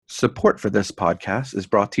Support for this podcast is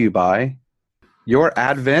brought to you by your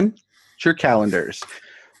adventure calendars.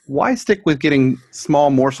 Why stick with getting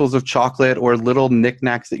small morsels of chocolate or little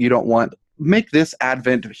knickknacks that you don't want? Make this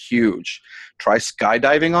Advent huge. Try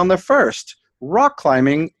skydiving on the 1st, rock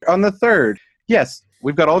climbing on the 3rd. Yes,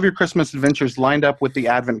 we've got all of your Christmas adventures lined up with the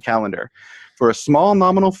Advent calendar. For a small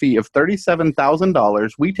nominal fee of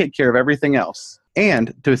 $37,000, we take care of everything else.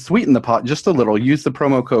 And to sweeten the pot just a little, use the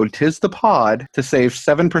promo code TISTHEPOD to save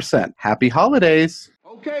 7%. Happy holidays!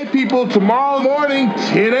 Okay, people, tomorrow morning,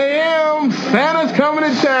 10 a.m., Santa's coming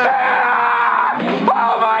to town.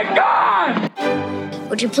 Oh, my God!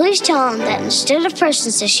 Would you please tell him that instead of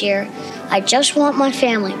presents this year, I just want my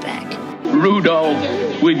family back?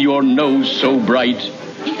 Rudolph, with your nose so bright,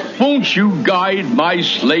 won't you guide my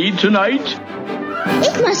sleigh tonight?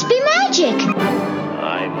 It must be magic!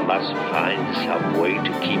 I must find some way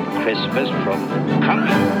to keep Christmas from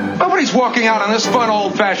coming. Nobody's walking out on this fun,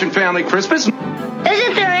 old-fashioned family Christmas.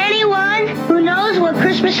 Isn't there anyone who knows what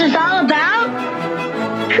Christmas is all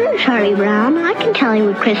about? Sure, Charlie Brown. I can tell you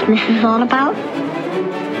what Christmas is all about.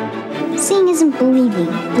 Seeing isn't believing.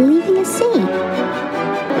 Believing is seeing.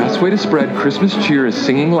 Best way to spread Christmas cheer is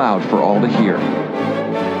singing loud for all to hear.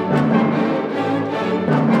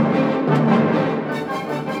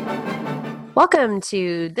 Welcome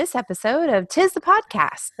to this episode of Tis the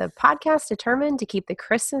podcast determined to keep the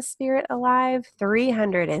Christmas spirit alive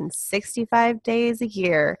 365 days a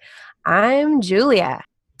year. I'm Julia.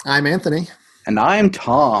 I'm Anthony. And I'm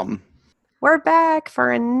Tom. We're back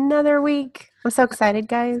for another week. I'm so excited,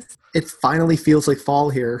 guys. It finally feels like fall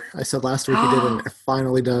here. I said last week it didn't. It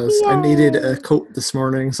finally does. Yay. I needed a coat this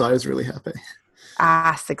morning, so I was really happy.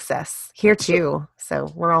 Success. Here too.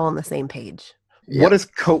 So we're all on the same page. Yep. What is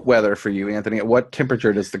coat weather for you, Anthony? At what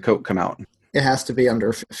temperature does the coat come out? It has to be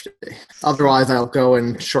under 50. Otherwise, I'll go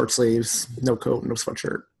in short sleeves, no coat, no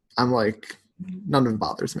sweatshirt. I'm like, none of it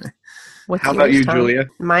bothers me. How about you, Julia?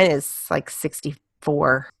 Mine is like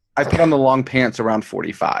 64. I put on the long pants around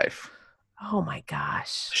 45. Oh my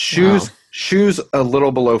gosh. Shoes a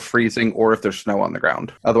little below freezing, or if there's snow on the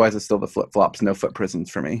ground. Otherwise, it's still the flip-flops, no foot prisons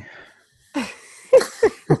for me.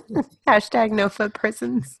 Hashtag no foot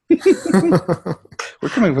prisons. We're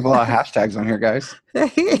coming with a lot of hashtags on here, guys.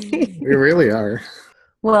 We really are.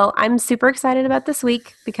 Well, I'm super excited about this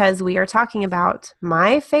week because we are talking about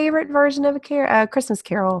my favorite version of a Christmas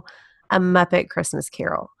Carol, A Muppet Christmas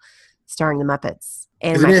Carol, starring the Muppets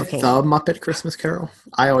and Isn't Michael it Caine. the Muppet Christmas Carol?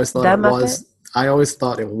 I always thought I always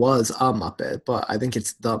thought it was a Muppet, but I think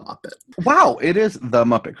it's the Muppet. Wow, it is the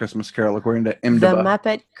Muppet Christmas Carol according to IMDb. The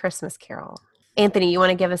Muppet Christmas Carol. Anthony, you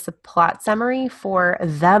want to give us a plot summary for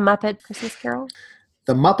The Muppet Christmas Carol?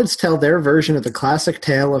 The Muppets tell their version of the classic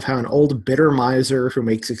tale of how an old bitter miser who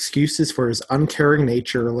makes excuses for his uncaring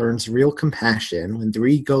nature learns real compassion when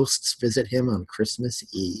 3 ghosts visit him on Christmas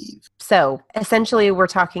Eve. So, essentially, we're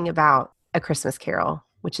talking about A Christmas Carol,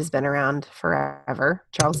 which has been around forever,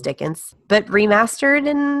 Charles Dickens, but remastered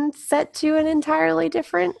and set to an entirely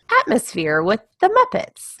different atmosphere with the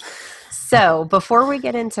Muppets. So before we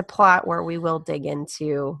get into plot, where we will dig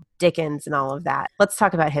into Dickens and all of that, let's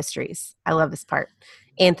talk about histories. I love this part.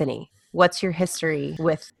 Anthony, what's your history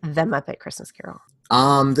with The Muppet Christmas Carol?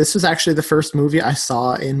 This was actually the first movie I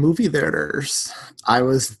saw in movie theaters. I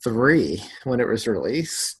was 3 when it was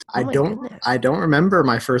released. I don't remember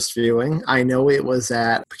my first viewing. I know it was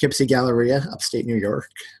at Poughkeepsie Galleria, upstate New York,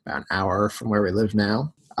 about an hour from where we live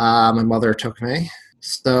now. My mother took me.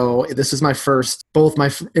 So this was both my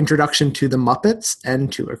introduction to the Muppets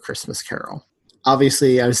and to A Christmas Carol.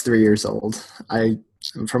 Obviously, I was 3 years old.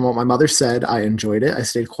 From what my mother said, I enjoyed it. I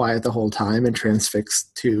stayed quiet the whole time and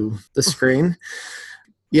transfixed to the screen.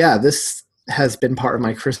 Yeah, this has been part of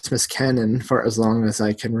my Christmas canon for as long as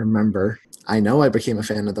I can remember. I know I became a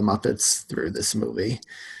fan of the Muppets through this movie.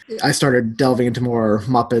 I started delving into more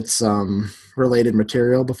Muppets related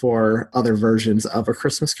material before other versions of A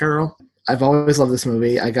Christmas Carol. I've always loved this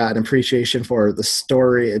movie. I got an appreciation for the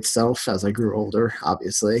story itself as I grew older,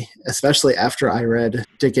 obviously, especially after I read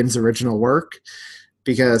Dickens' original work.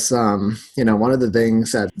 Because, one of the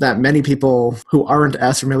things that many people who aren't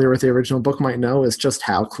as familiar with the original book might know is just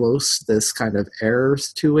how close this kind of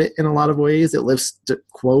heirs to it in a lot of ways. It lifts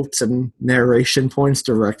quotes and narration points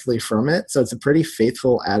directly from it. So it's a pretty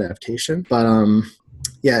faithful adaptation. But,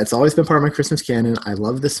 yeah, it's always been part of my Christmas canon. I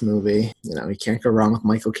love this movie. You can't go wrong with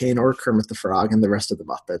Michael Caine or Kermit the Frog and the rest of the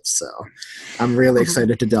Muppets. So I'm really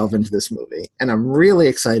excited to delve into this movie. And I'm really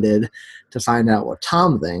excited to find out what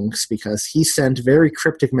Tom thinks because he sent very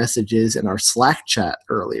cryptic messages in our Slack chat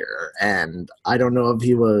earlier. And I don't know if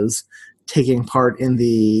he was taking part in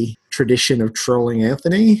the tradition of trolling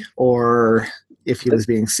Anthony or if he was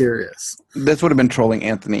being serious. This would have been trolling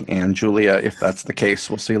Anthony and Julia if that's the case.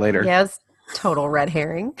 We'll see later. Yes, total red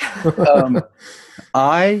herring.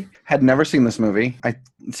 I had never seen this movie. I'd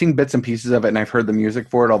seen bits and pieces of it, and I've heard the music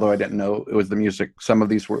for it, although I didn't know it was the music. Some of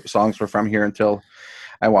these songs were from here until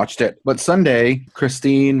I watched it. But Sunday,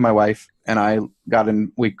 Christine, my wife, and I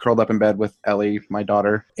we curled up in bed with Ellie, my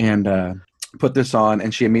daughter, and put this on,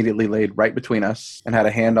 and she immediately laid right between us and had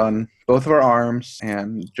a hand on both of our arms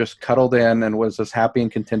and just cuddled in and was as happy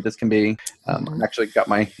and content as can be. I actually got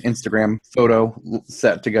my Instagram photo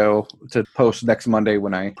set to go to post next Monday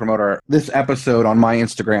when I promote this episode on my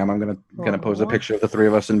Instagram. I'm gonna post a picture of the three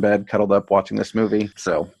of us in bed cuddled up watching this movie.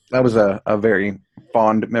 So that was a very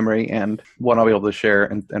fond memory and one I'll be able to share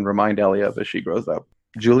and remind Ellie of as she grows up.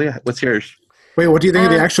 Julia, what's yours? Wait, what do you think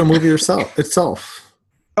of the actual movie itself?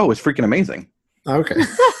 Oh, it's freaking amazing. Okay.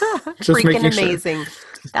 Just freaking amazing.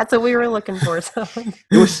 Sure. That's what we were looking for. So.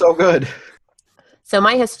 It was so good. So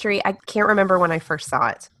my history, I can't remember when I first saw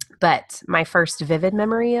it, but my first vivid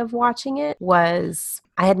memory of watching it was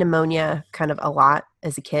I had pneumonia kind of a lot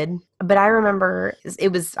as a kid. But I remember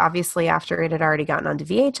it was obviously after it had already gotten onto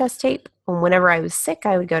VHS tape. And whenever I was sick,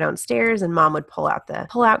 I would go downstairs and Mom would pull out the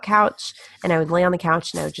pull-out couch and I would lay on the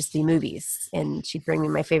couch and I would just be movies. And she'd bring me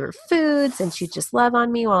my favorite foods and she'd just love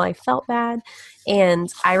on me while I felt bad.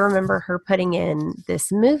 And I remember her putting in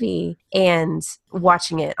this movie and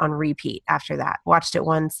watching it on repeat after that. Watched it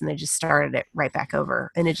once and I just started it right back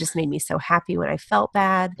over. And it just made me so happy when I felt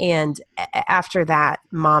bad. And after that,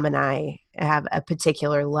 Mom and I have a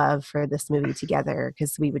particular love for this movie together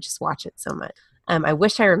because we would just watch it so much. I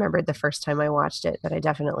wish I remembered the first time I watched it, but I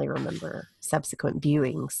definitely remember subsequent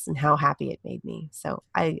viewings and how happy it made me. So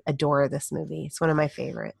I adore this movie. It's one of my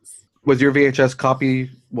favorites. Was your VHS copy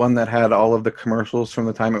one that had all of the commercials from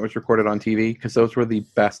the time it was recorded on TV? Because those were the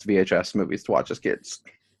best VHS movies to watch as kids.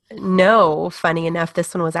 No, funny enough,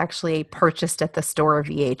 this one was actually purchased at the store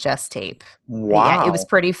VHS tape. Wow. Yeah, it was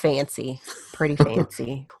pretty fancy. Pretty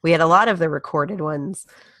fancy. We had a lot of the recorded ones.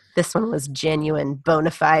 This one was genuine,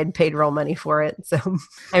 bona fide, paid real money for it. So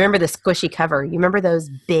I remember the squishy cover. You remember those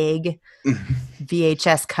big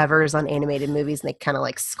VHS covers on animated movies and they kind of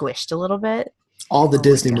like squished a little bit? All the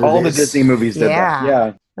Disney movies. All the Disney movies did that.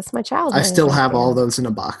 Yeah. That's my childhood. I still have all those in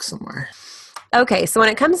a box somewhere. Okay, so when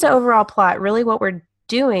it comes to overall plot, really what we're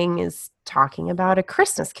doing is talking about A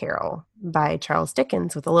Christmas Carol by Charles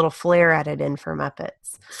Dickens with a little flair added in for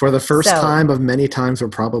Muppets. For the first time of many times, we'll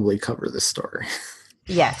probably cover this story.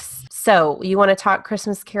 Yes. So you want to talk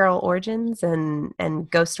Christmas Carol origins and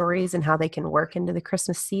ghost stories and how they can work into the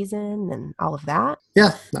Christmas season and all of that?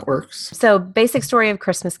 Yeah, that works. So basic story of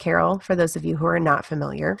Christmas Carol, for those of you who are not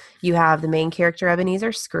familiar, you have the main character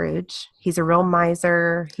Ebenezer Scrooge. He's a real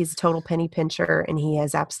miser. He's a total penny pincher, and he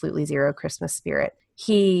has absolutely zero Christmas spirit.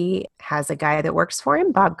 He has a guy that works for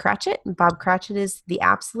him, Bob Cratchit. Bob Cratchit is the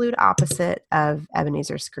absolute opposite of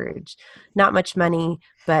Ebenezer Scrooge. Not much money,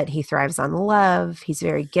 but he thrives on love. He's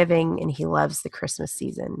very giving, and he loves the Christmas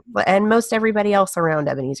season. And most everybody else around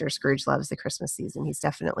Ebenezer Scrooge loves the Christmas season. He's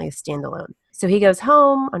definitely a standalone. So he goes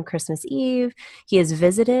home on Christmas Eve. He is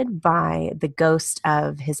visited by the ghost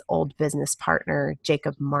of his old business partner,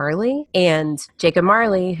 Jacob Marley. And Jacob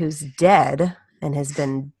Marley, who's dead and has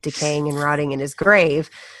been decaying and rotting in his grave,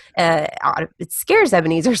 it scares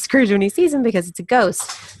Ebenezer Scrooge when he sees him because it's a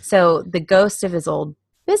ghost. So the ghost of his old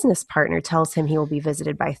business partner tells him he will be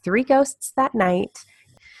visited by 3 ghosts that night.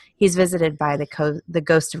 He's visited by the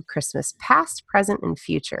ghost of Christmas past, present, and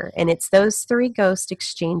future. And it's those 3 ghost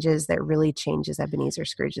exchanges that really changes Ebenezer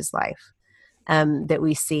Scrooge's life. That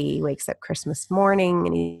we see. He wakes up Christmas morning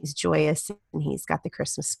and he's joyous and he's got the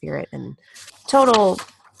Christmas spirit and total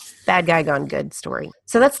bad guy gone good story.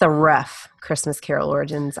 So that's the rough Christmas Carol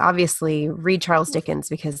origins. Obviously, read Charles Dickens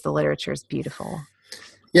because the literature is beautiful.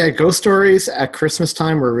 Yeah, ghost stories at Christmas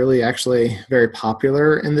time were really actually very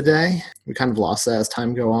popular in the day. We kind of lost that as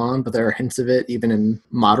time go on, but there are hints of it even in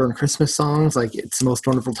modern Christmas songs, like It's the Most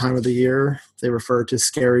Wonderful Time of the Year. They refer to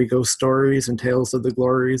scary ghost stories and tales of the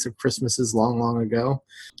glories of Christmases long, long ago.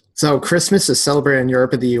 So Christmas is celebrated in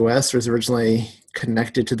Europe and the U.S. It was originally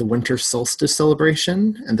connected to the winter solstice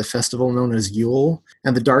celebration and the festival known as Yule.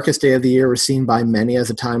 And the darkest day of the year was seen by many as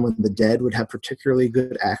a time when the dead would have particularly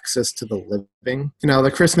good access to the living. You know,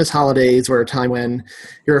 the Christmas holidays were a time when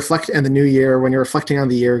and the new year, when you're reflecting on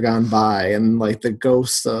the year gone by and like the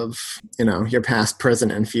ghosts of, you know, your past,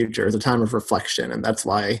 present, and future is a time of reflection. And that's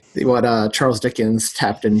why what Charles Dickens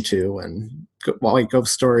tapped into and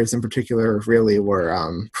ghost stories in particular really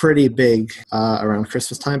were pretty big around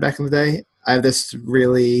Christmas time back in the day. I have this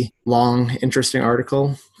really long, interesting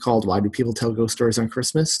article called Why Do People Tell Ghost Stories on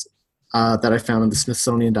Christmas? that I found on the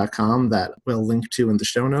Smithsonian.com that we'll link to in the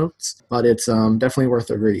show notes. But it's definitely worth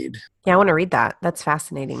a read. Yeah, I want to read that. That's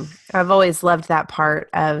fascinating. I've always loved that part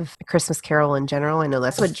of A Christmas Carol in general. I know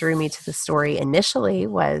that's what drew me to the story initially,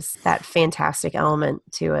 was that fantastic element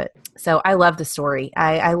to it. So I love the story.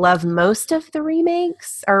 I love most of the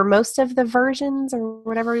remakes, or most of the versions, or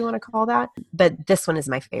whatever you want to call that. But this one is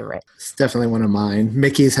my favorite. It's definitely one of mine.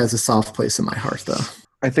 Mickey's has a soft place in my heart, though.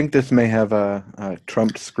 I think this may have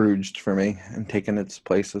trumped Scrooged for me and taken its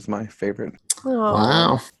place as my favorite. Aww.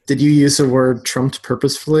 Wow. Did you use the word trumped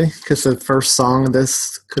purposefully? Because the first song of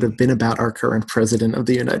this could have been about our current president of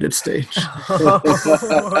the United States.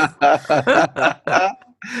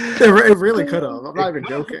 It really could have. I'm not even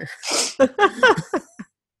joking.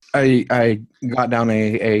 I got down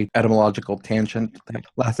a etymological tangent that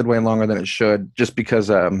lasted way longer than it should, just because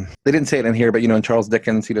they didn't say it in here, but in Charles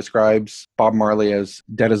Dickens, he describes Bob Marley as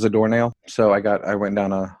dead as a doornail. So I went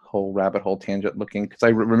down a whole rabbit hole tangent looking, because I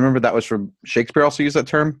remember that was from Shakespeare also used that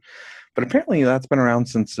term, but apparently that's been around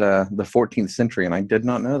since the 14th century, and I did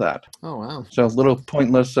not know that. Oh, wow. So a little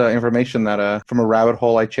pointless information that from a rabbit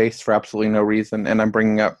hole I chased for absolutely no reason, and I'm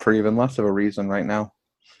bringing up for even less of a reason right now.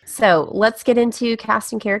 So let's get into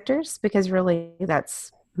casting characters, because really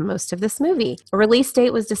that's most of this movie. A release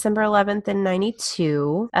date was December 11th in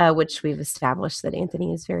 92, which we've established that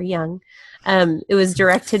Anthony is very young. It was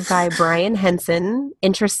directed by Brian Henson.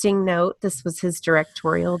 Interesting note, this was his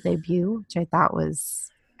directorial debut, which I thought was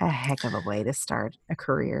a heck of a way to start a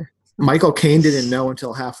career. Michael Caine didn't know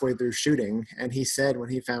until halfway through shooting, and he said when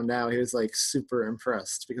he found out, he was like super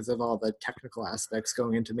impressed because of all the technical aspects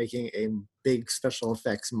going into making a big special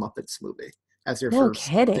effects Muppets movie as your first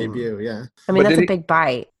debut. Yeah, I mean, that's a big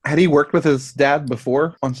bite. Had he worked with his dad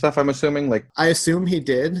before on stuff, I'm assuming? I assume he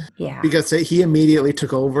did. Yeah. Because he immediately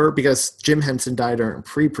took over, because Jim Henson died during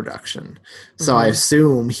pre-production. So I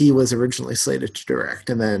assume he was originally slated to direct,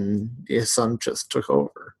 and then his son just took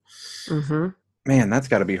over. Mm-hmm. Man, that's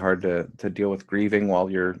got to be hard to deal with, grieving while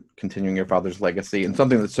you're continuing your father's legacy and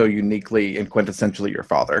something that's so uniquely and quintessentially your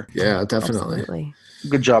father. Yeah, definitely. Absolutely.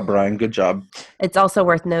 Good job, Brian. Good job. It's also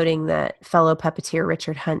worth noting that fellow puppeteer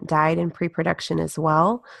Richard Hunt died in pre-production as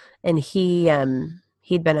well. And he'd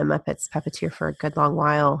been a Muppets puppeteer for a good long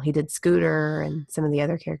while. He did Scooter and some of the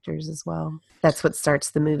other characters as well. That's what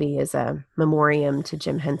starts the movie, as a memoriam to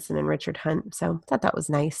Jim Henson and Richard Hunt. So I thought that was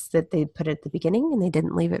nice that they put it at the beginning and they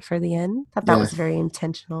didn't leave it for the end. I thought that was very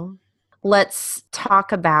intentional. Let's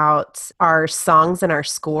talk about our songs and our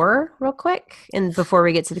score real quick, and before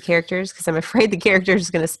we get to the characters, because I'm afraid the characters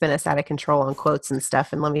is going to spin us out of control on quotes and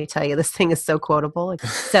stuff. And let me tell you, this thing is so quotable.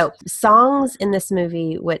 So songs in this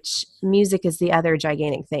movie, which music is the other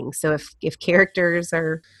gigantic thing. So if characters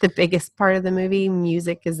are the biggest part of the movie,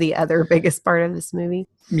 music is the other biggest part of this movie.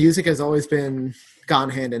 Music has always been gone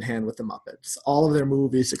hand in hand with the Muppets. All of their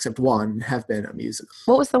movies, except one, have been a musical.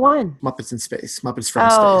 What was the one? Muppets in Space. Muppets from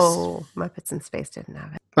Space. Oh, Muppets in Space didn't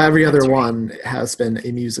have it. But every other one has been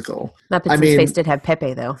a musical. Muppets in Space did have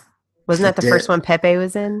Pepe, though. Wasn't that the first one Pepe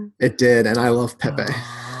was in? It did, and I love Pepe.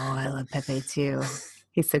 Oh, I love Pepe, too.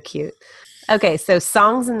 He's so cute. Okay, so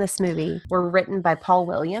songs in this movie were written by Paul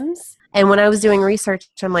Williams. And when I was doing research,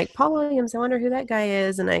 I'm like, Paul Williams, I wonder who that guy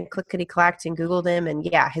is. And I clickety-clacked and Googled him. And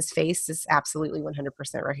yeah, his face is absolutely 100%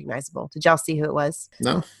 recognizable. Did y'all see who it was?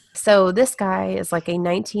 No. So this guy is like a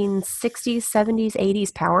 1960s, 70s,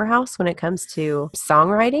 80s powerhouse when it comes to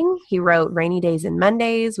songwriting. He wrote Rainy Days and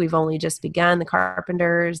Mondays, We've Only Just Begun, The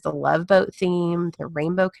Carpenters, The Love Boat Theme, The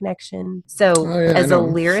Rainbow Connection. So as a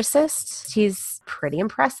lyricist, he's pretty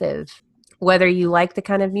impressive. Whether you like the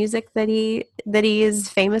kind of music that he is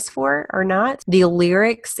famous for or not, the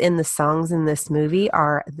lyrics in the songs in this movie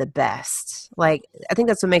are the best. Like, I think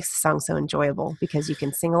that's what makes the song so enjoyable, because you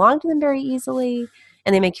can sing along to them very easily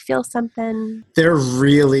and they make you feel something. They're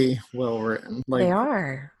really well written. They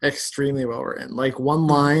are. Extremely well written. Like, one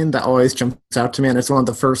line that always jumps out to me, and it's one of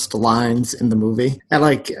the first lines in the movie. And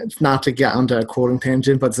not to get onto a quoting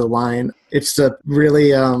tangent, but it's a line. It's a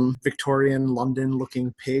really Victorian London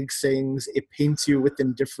looking pig sings, "It paints you with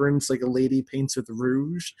indifference like a lady paints with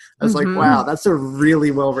rouge." I was like, wow, that's a really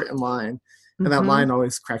well written line. And that line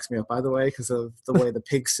always cracks me up, by the way, because of the way the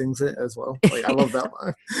pig sings it as well. I love that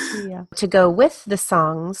line. Yeah. To go with the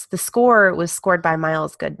songs, the score was scored by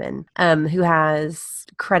Miles Goodman, who has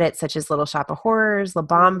credits such as Little Shop of Horrors, La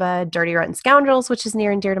Bamba, Dirty Rotten Scoundrels, which is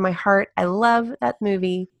near and dear to my heart. I love that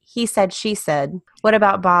movie. He Said, She Said. What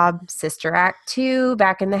About Bob? Sister Act 2,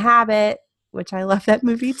 Back in the Habit, which I love that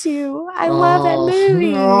movie too. I love that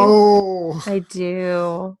movie. No. I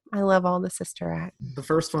do. I love all the Sister Act. The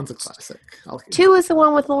first one's a classic. 2 is the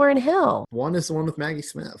one with Lauryn Hill. 1 is the one with Maggie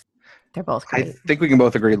Smith. They're both I great. think we can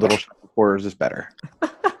both agree Little Shop of Horrors is better.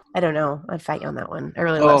 I don't know. I'd fight you on that one. I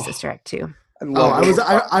really love Sister Act too.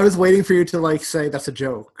 I was waiting for you to like say that's a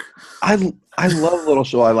joke. I love Little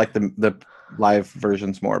Shop. I like the live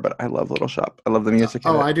versions more, but I love Little Shop. I love the music.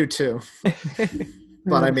 Oh, I do too.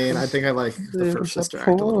 But I mean, I think I like the first Sister Act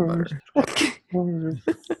a little better.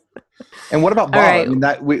 And what about Bob? Right. I mean,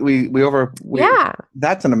 that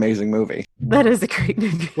that's an amazing movie. That is a great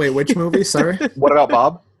movie. Wait, which movie? Sorry. What about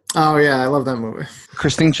Bob? Oh yeah, I love that movie.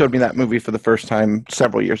 Christine showed me that movie for the first time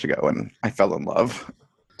several years ago, and I fell in love.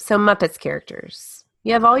 So Muppets characters.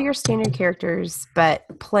 You have all your standard characters, but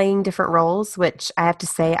playing different roles, which I have to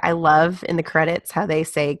say I love in the credits how they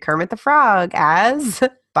say Kermit the Frog as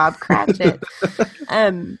Bob Cratchit.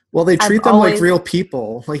 Well, they treat them like real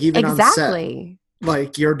people, like even on set. Exactly.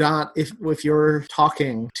 Like you're not, if you're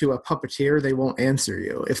talking to a puppeteer, they won't answer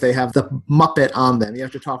you. If they have the Muppet on them, you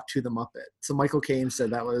have to talk to the Muppet. So Michael Caine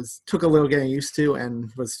said that took a little getting used to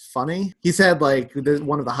and was funny. He said like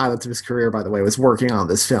one of the highlights of his career, by the way, was working on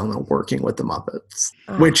this film and working with the Muppets,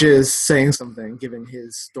 which is saying something given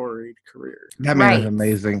his storied career. That man is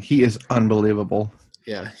amazing. He is unbelievable.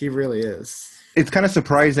 Yeah, he really is. It's kind of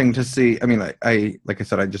surprising to see. I mean, I like I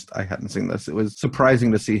said, I hadn't seen this. It was surprising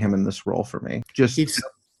to see him in this role for me.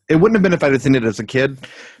 It wouldn't have been if I'd have seen it as a kid,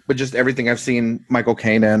 but just everything I've seen Michael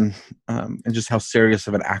Caine in, and just how serious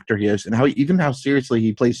of an actor he is, and how seriously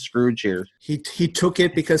he plays Scrooge here. He took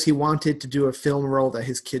it because he wanted to do a film role that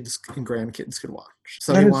his kids and grandkids could watch.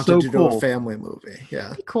 So that he wanted to cool. do a family movie. Yeah,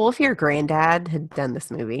 It'd be cool if your granddad had done this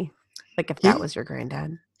movie. Like if that was your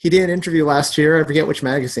granddad. He did an interview last year. I forget which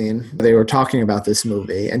magazine. They were talking about this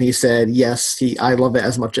movie, and he said, "Yes, I love it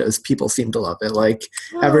as much as people seem to love it. Like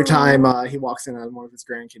every time he walks in on one of his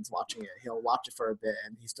grandkids watching it, he'll watch it for a bit,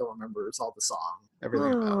 and he still remembers all the song,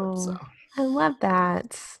 everything about it." So I love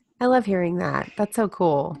that. I love hearing that. That's so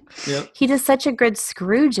cool. Yep. He does such a good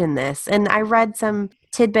Scrooge in this, and I read some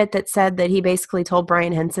tidbit that said that he basically told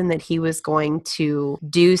Brian Henson that he was going to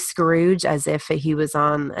do Scrooge as if he was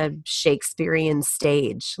on a Shakespearean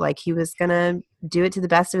stage. Like he was going to do it to the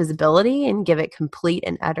best of his ability and give it complete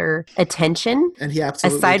and utter attention. And he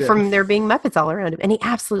absolutely aside did. from there being Muppets all around him. And he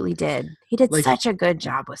absolutely did. He did such a good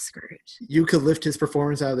job with Scrooge. You could lift his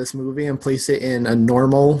performance out of this movie and place it in a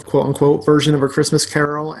normal, quote unquote, version of A Christmas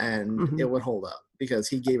Carol, and it would hold up. Because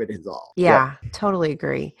he gave it his all. Yeah, totally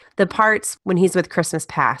agree. The parts when he's with Christmas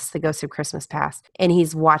Past, the Ghost of Christmas Past, and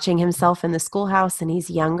he's watching himself in the schoolhouse and he's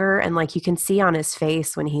younger, and like you can see on his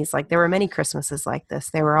face when he's like, there were many Christmases like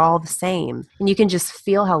this. They were all the same. And you can just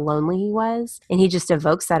feel how lonely he was. And he just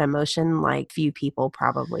evokes that emotion like few people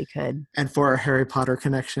probably could. And for our Harry Potter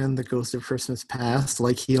connection, the Ghost of Christmas Past,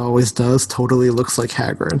 like he always does, totally looks like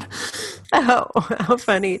Hagrid. Oh, how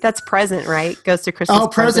funny. That's Present, right? Ghost of Christmas Past. Oh,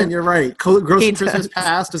 Present, you're right. Ghost of Christmas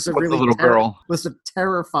Past is a really little girl. Was a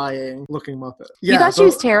terrifying looking Muppet. Yeah, you thought she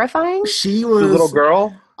was terrifying? She was the little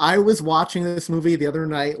girl. I was watching this movie the other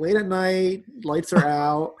night, late at night, lights are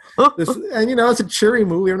out. And it's a cheery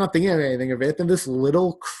movie. I'm not thinking of anything of it. Then this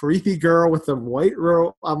little creepy girl with a white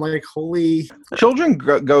robe. I'm like, holy. Children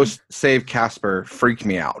Ghost Save Casper freaked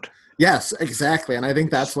me out. Yes, exactly. And I think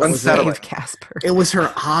that's what was Save Casper. It was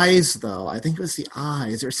her eyes, though. I think it was the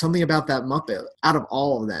eyes. There's something about that Muppet. Out of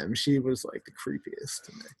all of them, she was like the creepiest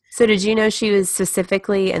to me. So did you know she was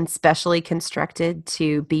specifically and specially constructed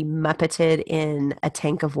to be Muppeted in a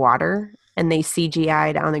tank of water? And they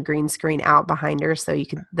CGI'd on the green screen out behind her, so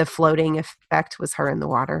the floating effect was her in the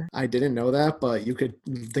water. I didn't know that, but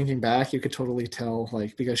thinking back, you could totally tell,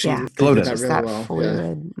 like, because she floated that really that well.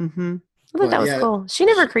 Fluid. Yeah. Mm-hmm. I thought that was cool. She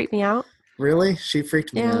never creeped me out. Really? She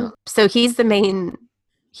freaked me out. So he's the main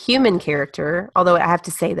human character, although I have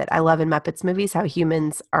to say that I love in Muppets movies how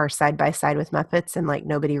humans are side by side with Muppets and like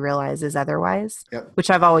nobody realizes otherwise, which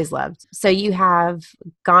I've always loved. So you have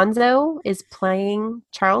Gonzo is playing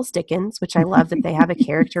Charles Dickens, which I love that they have a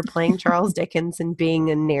character playing Charles Dickens and being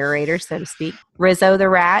a narrator, so to speak. Rizzo the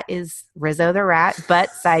Rat is Rizzo the Rat,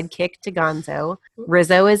 but sidekick to Gonzo.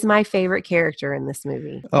 Rizzo is my favorite character in this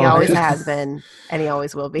movie. He always has been, and he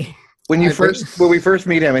always will be. When we first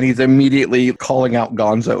meet him, and he's immediately calling out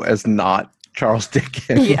Gonzo as not Charles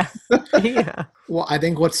Dickens. Yeah. Well, I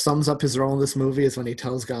think what sums up his role in this movie is when he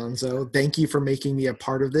tells Gonzo, "Thank you for making me a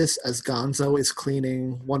part of this," as Gonzo is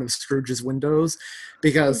cleaning one of Scrooge's windows.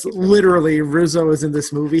 Because literally Rizzo is in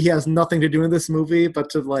this movie. He has nothing to do in this movie but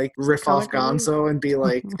to like riff off Gonzo and be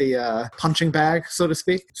like the punching bag, so to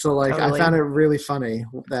speak. So like I found it really funny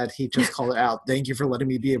that he just called it out. "Thank you for letting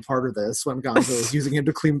me be a part of this," when Gonzo is using him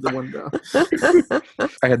to clean the window.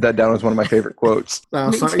 I had that down as one of my favorite quotes.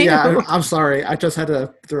 I'm sorry. I just had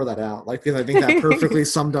to throw that out, like, because I think that perfectly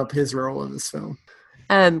summed up his role in this film.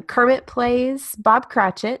 Kermit plays Bob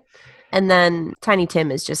Cratchit. And then Tiny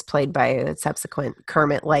Tim is just played by a subsequent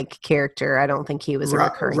Kermit-like character. I don't think he was a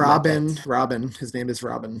recurring Muppet. Robin. His name is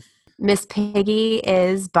Robin. Miss Piggy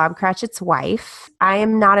is Bob Cratchit's wife. I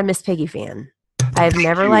am not a Miss Piggy fan. I've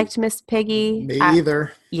never liked Miss Piggy. Me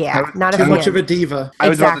either. Yeah, not too a much fan. of a diva.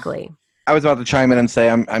 Exactly. I was about to chime in and say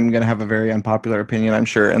I'm going to have a very unpopular opinion, I'm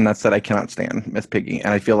sure, and that's that I cannot stand Miss Piggy.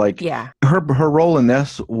 And I feel like her role in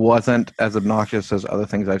this wasn't as obnoxious as other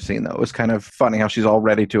things I've seen, though. It was kind of funny how she's all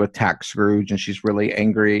ready to attack Scrooge and she's really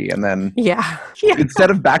angry. And then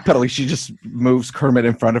instead of backpedaling, she just moves Kermit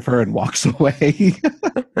in front of her and walks away.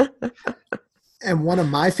 And one of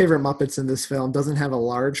my favorite Muppets in this film doesn't have a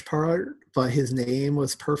large part, but his name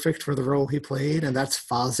was perfect for the role he played, and that's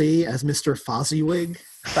Fozzie as Mr. Fozziewig.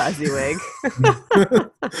 Fozziewig.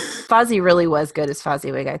 Fozzie really was good as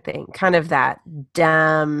Fozziewig, I think. Kind of that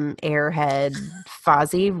dumb airhead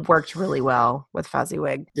Fozzie worked really well with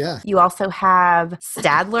Fozziewig. Yeah. You also have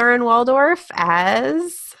Stadler and Waldorf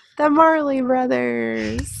as the Marley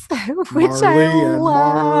Brothers, which I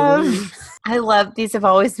love. I love, these have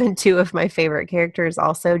always been two of my favorite characters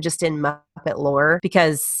also just in Muppet lore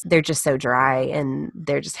because they're just so dry and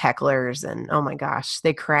they're just hecklers and oh my gosh,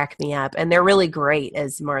 they crack me up. And they're really great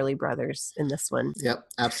as Marley Brothers in this one. Yep,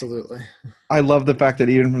 absolutely. I love the fact that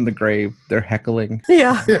even from the grave, they're heckling.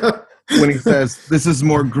 Yeah. When he says, this is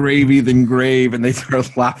more gravy than grave, and they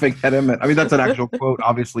start laughing at him. And, I mean, that's an actual quote,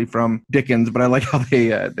 obviously, from Dickens, but I like how they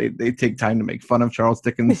take time to make fun of Charles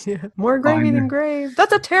Dickens. Yeah. More gravy than grave.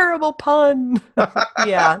 That's a terrible pun.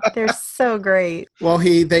 Yeah, they're so great. Well,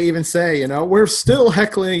 they even say, we're still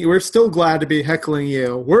heckling, we're still glad to be heckling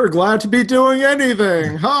you. We're glad to be doing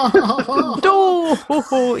anything. Ha, ha, ha.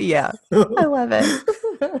 Oh, yeah, I love it.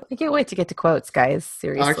 I can't wait to get to quotes, guys.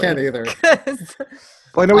 Seriously. I can't either.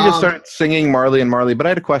 Well, I know we just started singing Marley and Marley, but I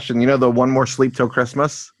had a question. The One More Sleep Till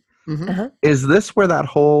Christmas? Mm-hmm. Uh-huh. Is this where that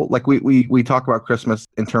whole, like we talk about Christmas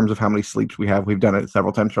in terms of how many sleeps we have? We've done it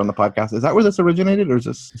several times on the podcast. Is that where this originated, or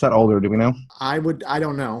is that older? Do we know? I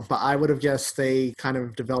don't know, but I would have guessed they kind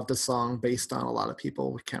of developed a song based on a lot of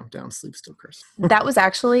people would count down sleeps till Christmas. That was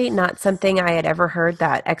actually not something I had ever heard,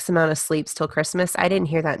 that X amount of sleeps till Christmas. I didn't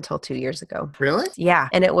hear that until 2 years ago. Really? Yeah.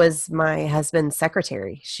 And it was my husband's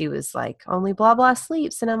secretary. She was like, only blah, blah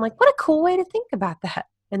sleeps. And I'm like, what a cool way to think about that.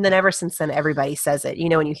 And then ever since then, everybody says it.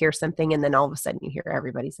 When you hear something and then all of a sudden you hear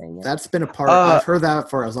everybody saying it. That's been a part. I've heard that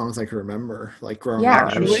for as long as I can remember, like growing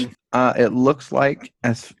up. Actually, it looks like,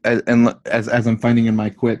 as I'm finding in my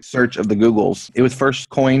quick search of the Googles, it was first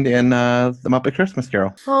coined in the Muppet Christmas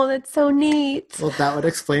Carol. Oh, that's so neat. Well, that would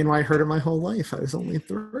explain why I heard it my whole life. I was only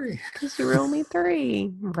 3. Because you were only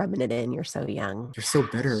 3. Rubbing it in. You're so young. You're so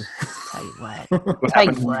bitter. Tell you what.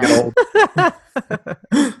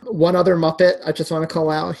 One other Muppet I just want to call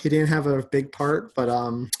out. He didn't have a big part, but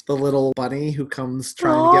the little bunny who comes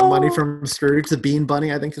trying to get money from Scrooge, the Bean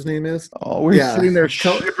Bunny, I think his name is. Oh, we're sitting there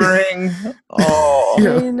shivering. Oh,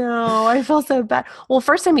 I know. I feel so bad. Well,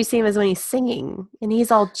 first time you see him is when he's singing, and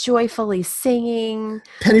he's all joyfully singing.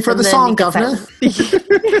 Penny for the song, governor.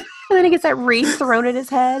 And then he gets that wreath thrown at his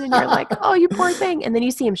head, and you're like, oh, you poor thing. And then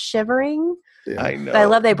you see him shivering. Yeah. I know. But I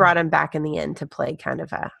love they brought him back in the end to play kind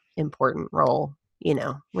of a important role,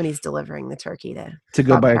 when he's delivering the turkey to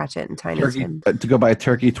go Bob by Cratchit and Tiny Tim. To go by a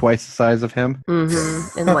turkey twice the size of him.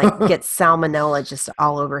 Mm-hmm. And get salmonella just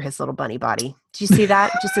all over his little bunny body. Do you see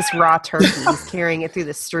that? Just this raw turkey. He's carrying it through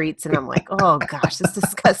the streets, and I'm like, oh gosh, that's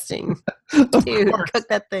disgusting. Dude, cook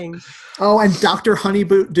that thing. Oh, and Dr.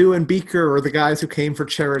 Honeydew and Beaker were the guys who came for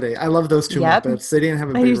charity. I love those two Muppets. They didn't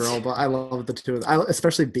have a big role, but I love the two.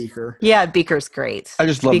 Especially Beaker. Yeah, Beaker's great. I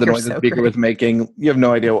just love the noises Beaker was making. You have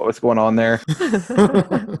no idea what was going on there.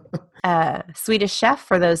 Swedish Chef,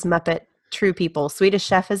 for those Muppet true people. Swedish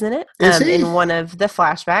Chef is in it. Is he? In one of the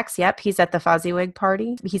flashbacks. Yep, he's at the Fozziewig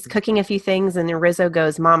party. He's cooking a few things, and Rizzo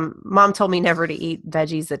goes, Mom told me never to eat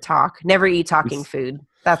veggies that talk. Never eat talking food.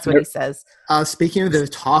 That's what he says. Speaking of the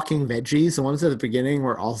talking veggies, the ones at the beginning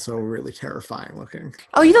were also really terrifying looking.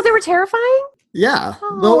 Oh, you thought they were terrifying? Yeah.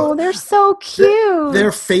 Oh, they're so cute.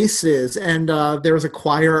 Their faces, and there was a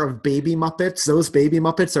choir of baby Muppets. Those baby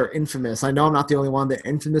Muppets are infamous. I know I'm not the only one. They're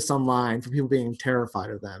infamous online for people being terrified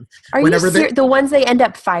of them. Are you serious? The ones they end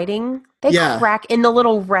up fighting? They crack in the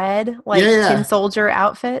little red, tin soldier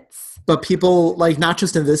outfits. But people, not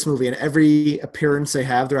just in this movie, in every appearance they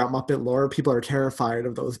have throughout Muppet lore, people are terrified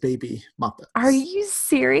of those baby Muppets. Are you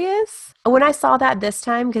serious? When I saw that this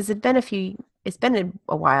time, because it's been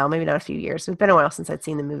a while, maybe not a few years. It's been a while since I'd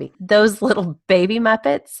seen the movie. Those little baby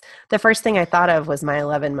Muppets, the first thing I thought of was my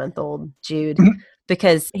 11-month-old Jude.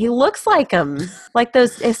 because he looks like him. Like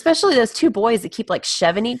those, especially those two boys that keep like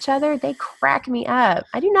shoving each other. They crack me up.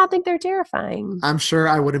 I do not think they're terrifying. I'm sure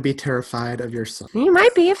I wouldn't be terrified of your son. You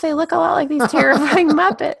might be if they look a lot like these terrifying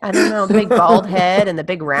Muppet. I don't know. The big bald head and the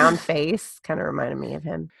big round face kind of reminded me of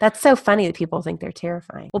him. That's so funny that people think they're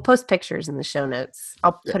terrifying. We'll post pictures in the show notes.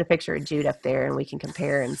 I'll put a picture of Jude up there and we can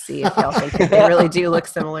compare and see if y'all think they really do look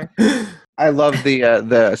similar. I love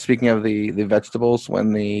the speaking of the vegetables,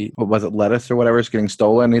 when what was it, lettuce or whatever is getting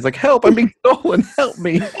stolen. He's like, help, I'm being stolen. Help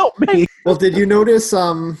me. Well, did you notice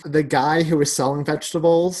the guy who was selling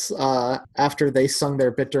vegetables, after they sung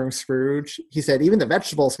their bit during Scrooge, he said even the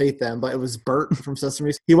vegetables hate them, but it was Bert from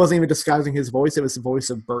Sesame Street. He wasn't even disguising his voice. It was the voice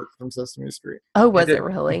of Bert from Sesame Street. Oh, was it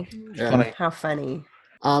really? Yeah. How funny.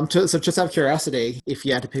 So just out of curiosity, if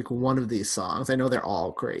you had to pick one of these songs, I know they're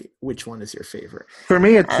all great. Which one is your favorite? For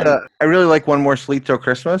me, it's I really like One More Sleep Till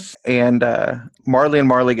Christmas, and Marley and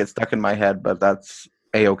Marley gets stuck in my head, but that's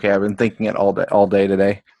A-okay. I've been thinking it all day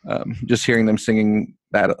today. Just hearing them singing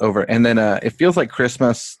that over. And then It Feels Like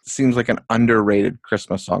Christmas seems like an underrated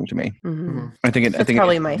Christmas song to me. Mm-hmm. I think it's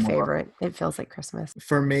probably my favorite. It Feels Like Christmas.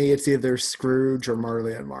 For me, it's either Scrooge or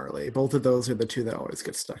Marley and Marley. Both of those are the two that always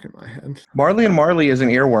get stuck in my head. Marley and Marley is an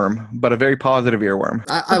earworm, but a very positive earworm.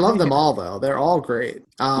 I love them all, though. They're all great.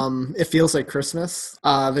 It Feels Like Christmas.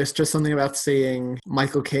 There's just something about seeing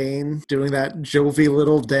Michael Caine doing that jovey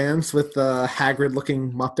little dance with the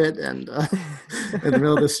Hagrid-looking Muppet and in the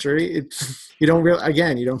middle of the street. You don't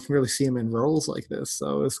really see him in roles like this,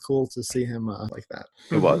 so it's cool to see him like that.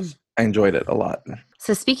 It was. I enjoyed it a lot.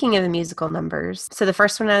 So speaking of the musical numbers, so the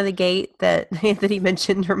first one out of the gate that he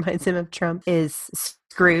mentioned reminds him of Trump is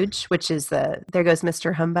Scrooge, which is the There Goes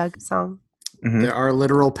Mr. Humbug song. Mm-hmm. There are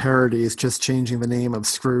literal parodies just changing the name of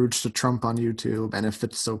Scrooge to Trump on YouTube, and it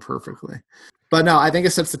fits so perfectly. But no, I think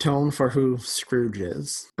it sets the tone for who Scrooge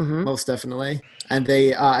is, most definitely. And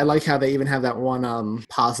I like how they even have that one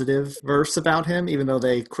positive verse about him, even though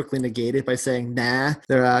they quickly negate it by saying, nah,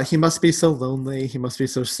 he must be so lonely, he must be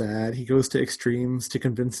so sad, he goes to extremes to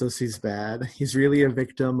convince us he's bad. He's really a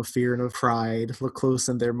victim of fear and of pride. Look close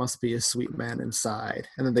and there must be a sweet man inside.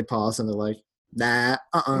 And then they pause and they're like, nah,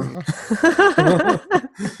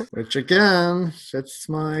 which again fits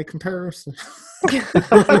my comparison.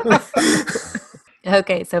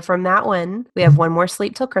 Okay, so from that one, we have One More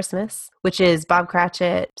Sleep Till Christmas, which is Bob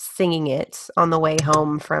Cratchit singing it on the way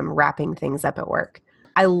home from wrapping things up at work.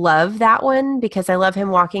 I love that one because I love him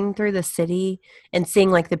walking through the city and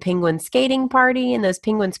seeing like the penguin skating party, and those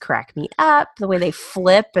penguins crack me up, the way they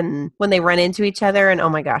flip and when they run into each other, and oh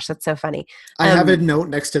my gosh, that's so funny. I have a note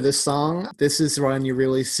next to this song. This is when you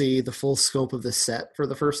really see the full scope of the set for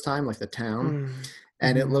the first time, like the town,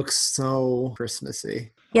 and it looks so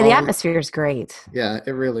Christmassy. Yeah, the atmosphere is great. Yeah,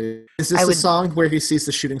 it really is. This the song where he sees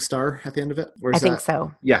the shooting star at the end of it? I think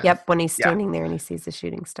so. Yeah. Yep, when he's standing there and he sees the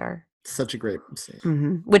shooting star. Such a great scene.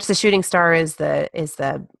 Mm-hmm. Which the shooting star is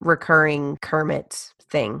the recurring Kermit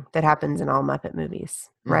thing that happens in all Muppet movies,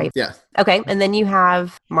 right? Yeah. Okay, and then you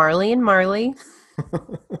have Marley and Marley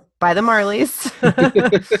by the Marleys,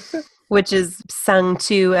 which is sung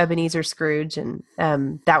to Ebenezer Scrooge, and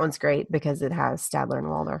that one's great because it has Statler and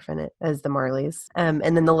Waldorf in it as the Marleys. And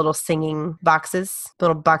then the little singing boxes,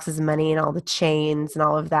 little boxes of money and all the chains and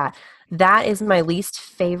all of that. That is my least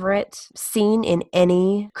favorite scene in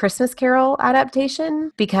any Christmas Carol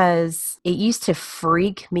adaptation because it used to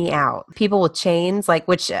freak me out. People with chains,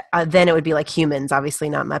 which then it would be like humans, obviously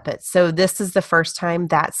not Muppets. So this is the first time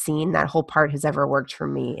that scene, that whole part has ever worked for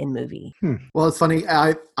me in movie. Well, it's funny.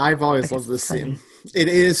 I've always loved this scene. It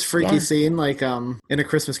is freaky scene, like in A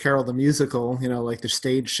Christmas Carol, the musical, like the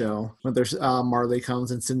stage show, when there's Marley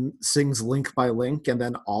comes and sings Link by Link, and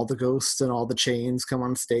then all the ghosts and all the chains come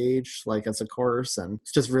on stage, like as a chorus, and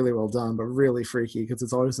it's just really well done, but really freaky because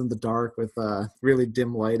it's always in the dark with really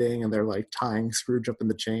dim lighting, and they're like tying Scrooge up in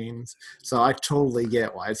the chains. So I totally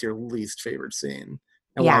get why it's your least favorite scene.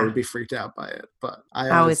 And why I would be freaked out by it. But I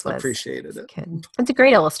always appreciated it. It's a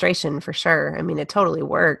great illustration for sure. I mean, it totally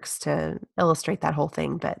works to illustrate that whole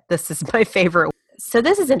thing, but this is my favorite. So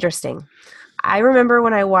this is interesting. I remember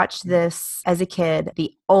when I watched this as a kid,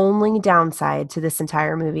 the only downside to this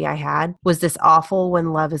entire movie I had was this awful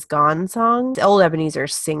When Love Is Gone song. Old Ebenezer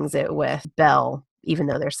sings it with Belle, even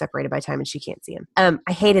though they're separated by time and she can't see him.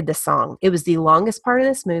 I hated this song. It was the longest part of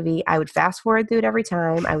this movie. I would fast forward through it every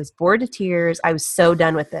time. I was bored to tears. I was so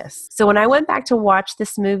done with this. So when I went back to watch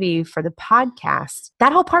this movie for the podcast,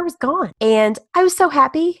 that whole part was gone. And I was so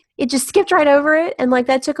happy. It just skipped right over it. And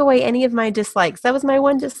that took away any of my dislikes. That was my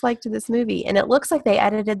one dislike to this movie. And it looks like they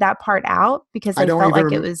edited that part out because I felt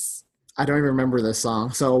like it was... I don't even remember this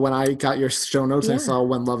song. So when I got your show notes and I saw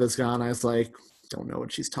When Love Is Gone, I was like... don't know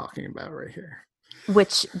what she's talking about right here.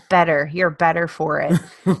 Which better? You're better for it.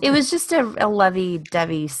 It was just a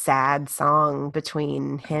lovey-dovey, sad song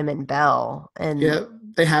between him and Belle. And yeah,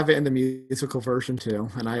 they have it in the musical version too,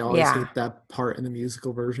 and I always hate that part in the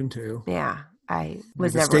musical version too. Yeah, I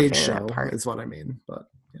was the never stage a fan show of that part. is what I mean, but.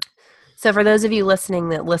 Yeah. So for those of you listening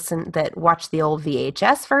that watch the old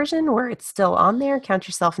VHS version where it's still on there, count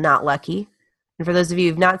yourself not lucky. And for those of you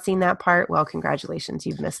who've not seen that part, well, congratulations,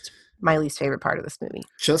 you've missed my least favorite part of this movie.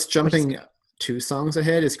 Just jumping 2 songs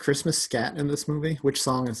ahead, is Christmas scat in this movie? Which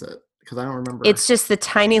song is it? Because I don't remember. It's just the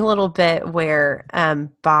tiny little bit where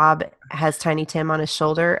Bob has Tiny Tim on his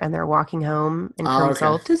shoulder and they're walking home and Kermit's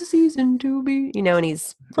all, 'tis a season to be, and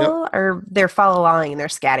he's or they're following and they're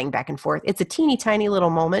scatting back and forth. It's a teeny tiny little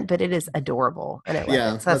moment, but it is adorable. And I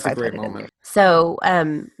love it. So that's a great moment. So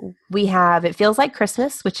we have It Feels Like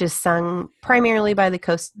Christmas, which is sung primarily by the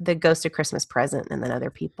Ghost of Christmas Present, and then other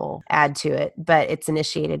people add to it, but it's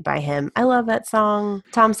initiated by him. I love that song.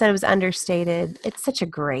 Tom said it was understated. It's such a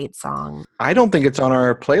great song. I don't think it's on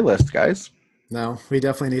our playlist, guys. No, we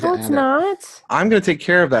definitely need to add it's not. it. I'm going to take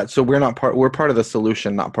care of that. So we're part of the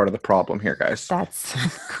solution, not part of the problem here, guys. That's a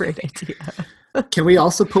great idea. Can we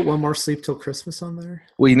also put One More Sleep Till Christmas on there?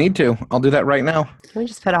 We need to. I'll do that right now. Can we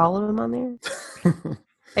just put all of them on there?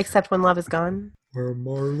 Except When Love Is Gone? We're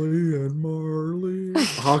Marley and Marley.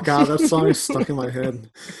 Oh, God, that song is stuck in my head.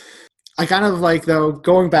 I kind of like, though,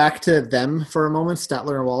 going back to them for a moment,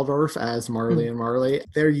 Statler and Waldorf as Marley and Marley,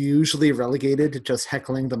 they're usually relegated to just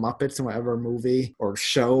heckling the Muppets in whatever movie or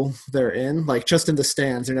show they're in, like just in the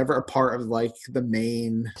stands. They're never a part of like the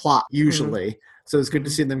main plot, usually. So it's good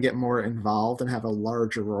to see them get more involved and have a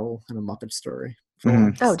larger role in a Muppet story.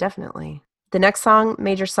 Oh, definitely. The next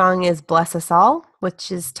major song is Bless Us All,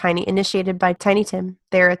 which is initiated by Tiny Tim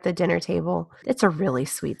there at the dinner table. It's a really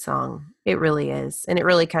sweet song. It really is. And it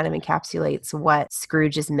really kind of encapsulates what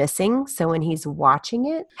Scrooge is missing. So when he's watching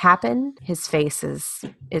it happen, his face is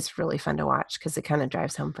really fun to watch because it kind of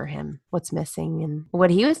drives home for him what's missing and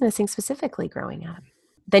what he was missing specifically growing up.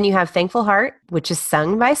 Then you have Thankful Heart, which is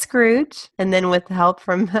sung by Scrooge, and then with help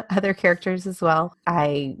from other characters as well.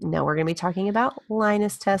 I know we're going to be talking about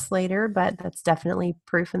Linus Test later, but that's definitely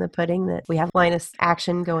proof in the pudding that we have Linus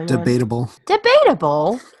action going on.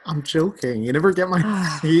 Debatable? I'm joking. You never get my...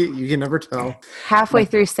 you can never tell. Halfway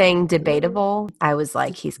through saying debatable, I was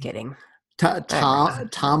like, he's kidding.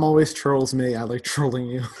 Tom always trolls me. I like trolling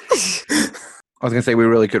you. I was going to say we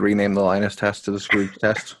really could rename the Linus Test to the Scrooge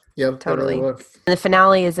Test. Yep, totally. And the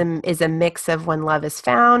finale is a mix of When Love Is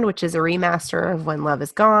Found, which is a remaster of When Love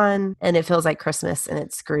Is Gone, and It Feels Like Christmas, and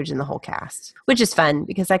it's Scrooge and the whole cast, which is fun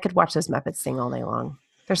because I could watch those Muppets sing all day long.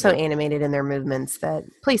 They're so animated in their movements that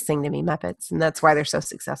please sing to me, Muppets, and that's why they're so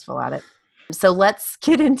successful at it. So let's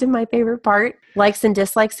get into my favorite part. Likes and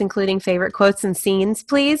dislikes, including favorite quotes and scenes.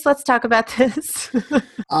 Please, let's talk about this.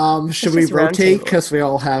 Should we rotate? Because we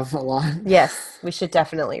all have a lot. Yes, we should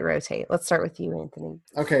definitely rotate. Let's start with you, Anthony.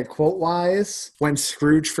 Okay, quote-wise, when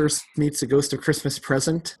Scrooge first meets the Ghost of Christmas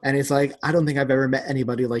Present, and he's like, I don't think I've ever met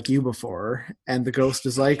anybody like you before. And the ghost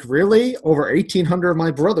is like, really? Over 1,800 of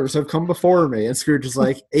my brothers have come before me. And Scrooge is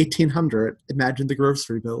like, 1,800? Imagine the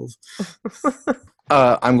grocery bills.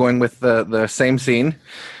 I'm going with the same scene.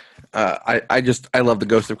 I love the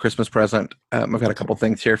Ghost of Christmas Present. I've got a couple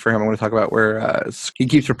things here for him I want to talk about where he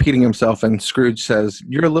keeps repeating himself and Scrooge says,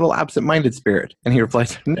 you're a little absent-minded spirit. And he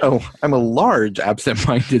replies, no, I'm a large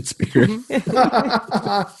absent-minded spirit.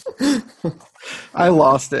 I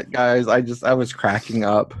lost it, guys. I was cracking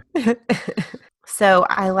up. So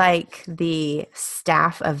I like the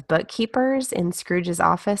staff of bookkeepers in Scrooge's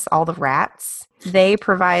office, all the rats. They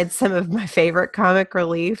provide some of my favorite comic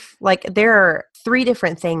relief. Like there are 3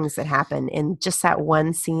 different things that happen in just that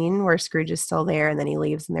one scene where Scrooge is still there and then he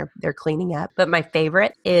leaves and they're cleaning up. But my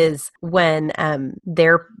favorite is when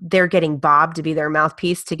they're getting Bob to be their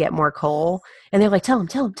mouthpiece to get more coal. And they're like, tell him,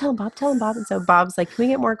 Bob. And so Bob's like, can we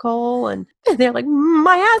get more coal? And they're like,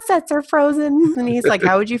 my assets are frozen. And he's like,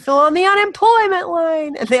 how would you feel on the unemployment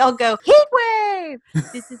line? And they all go, heat wave.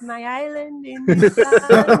 This is my island in the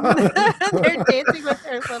sun. They're dancing with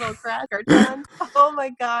their little cracker tongues. Oh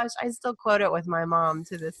my gosh. I still quote it with my mom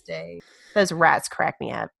to this day. Those rats crack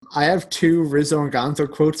me up. I have 2 Rizzo and Gonzo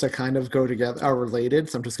quotes that kind of go together, are related,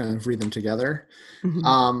 so I'm just going to read them together.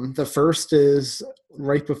 Mm-hmm. The first is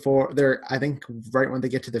right before I think right when they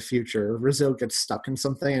get to the future, Rizzo gets stuck in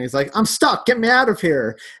something and he's like, I'm stuck, get me out of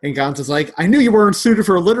here. And Gonzo's like, I knew you weren't suited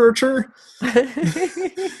for literature.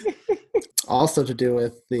 Also to do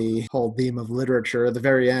with the whole theme of literature, at the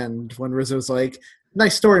very end, when Rizzo's like,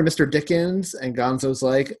 nice story, Mr. Dickens. And Gonzo's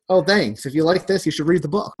like, oh, thanks. If you like this, you should read the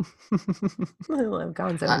book. I love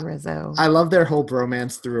Gonzo and Rizzo. I love their whole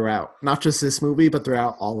bromance throughout. Not just this movie, but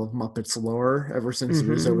throughout all of Muppets lore ever since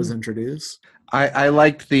Rizzo was introduced. I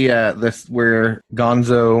liked the this where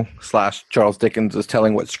Gonzo / Charles Dickens is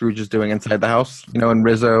telling what Scrooge is doing inside the house. And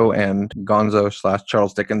Rizzo and Gonzo /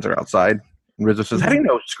 Charles Dickens are outside. And Rizzo says, how do you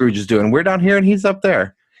know what Scrooge is doing? We're down here and he's up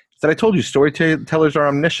there. He said, I told you, storytellers are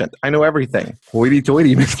omniscient. I know everything.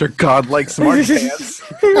 Hoity-toity, Mr. Godlike Smart Pants.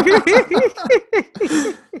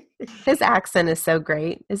 His accent is so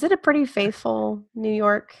great. Is it a pretty faithful New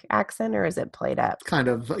York accent, or is it played up? Kind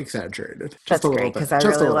of exaggerated. That's great, because I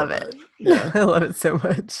really love it. Yeah. I love it so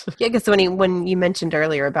much. Yeah, I guess when you mentioned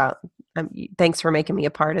earlier about thanks for making me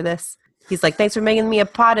a part of this. He's like, thanks for making me a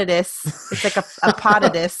pot of this. It's like a pot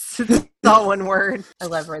of this. It's all one word. I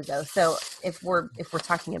love Rizzo. So if we're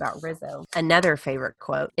talking about Rizzo, another favorite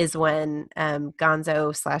quote is when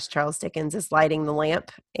Gonzo / Charles Dickens is lighting the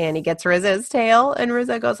lamp and he gets Rizzo's tail and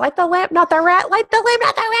Rizzo goes, light the lamp, not the rat, light the lamp,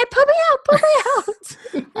 not the rat, put me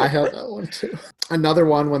out. I have that one too. Another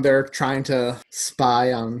one when they're trying to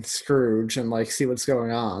spy on Scrooge and like see what's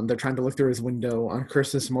going on. They're trying to look through his window on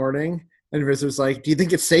Christmas morning. And Rizzo's like, do you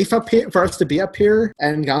think it's safe up here for us to be up here?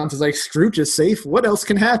 And Gonzo's like, Scrooge is safe. What else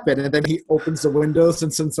can happen? And then he opens the windows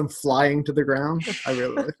and sends them flying to the ground. I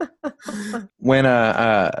really like it. When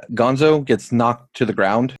Gonzo gets knocked to the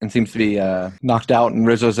ground and seems to be knocked out, and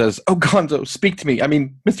Rizzo says, oh, Gonzo, speak to me. I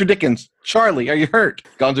mean, Mr. Dickens, Charlie, are you hurt?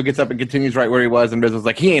 Gonzo gets up and continues right where he was, and Rizzo's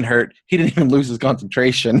like, he ain't hurt. He didn't even lose his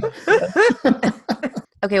concentration.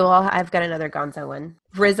 Okay, well, I've got another Gonzo one.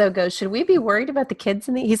 Rizzo goes, should we be worried about the kids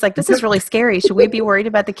in the... He's like, this is really scary. Should we be worried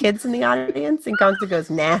about the kids in the audience? And Gonzo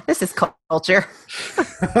goes, nah, this is culture.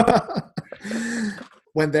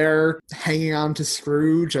 When they're hanging on to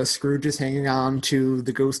Scrooge, as Scrooge is hanging on to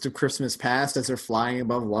the ghost of Christmas past as they're flying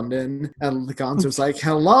above London, and Gonzo's like,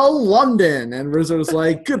 hello, London! And Rizzo's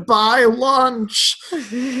like, goodbye, lunch!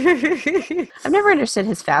 I've never understood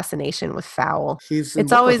his fascination with fowl.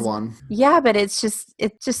 It's always one. Yeah, but it's just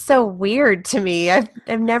so weird to me. I've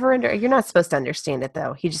never you're not supposed to understand it,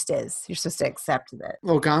 though. He just is. You're supposed to accept it.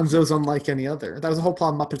 Well, Gonzo's unlike any other. That was the whole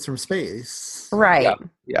plot of Muppets from Space. Right.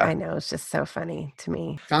 Yeah. I know. It's just so funny to me.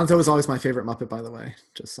 Gonzo was always my favorite Muppet, by the way.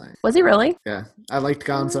 Just saying. Was he really? Yeah. I liked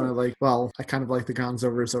Gonzo. And I kind of like the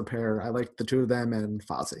Gonzo-Rizzo pair. I like the two of them and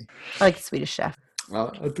Fozzie. I like the Swedish Chef.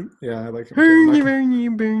 Well, I like him.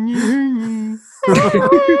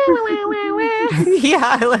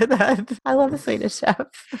 Yeah, I love that. I love the Swedish Chef.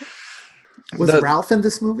 Was Ralph in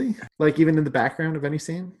this movie? Like, even in the background of any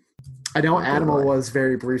scene? I know Animal was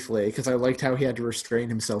very briefly, because I liked how he had to restrain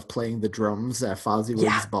himself playing the drums at Fozzie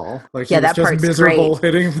Wig's ball. Like, he was that just part's miserable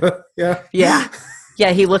great. hitting the... Yeah.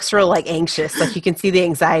 Yeah, he looks real, like, anxious. Like, you can see the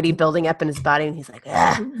anxiety building up in his body, and he's like,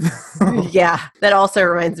 ah. Yeah, that also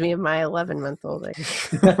reminds me of my 11-month-old.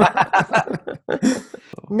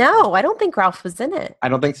 No, I don't think Ralph was in it. I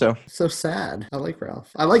don't think so. So sad. I like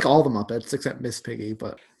Ralph. I like all the Muppets, except Miss Piggy,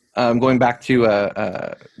 but... Going back to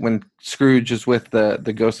when Scrooge is with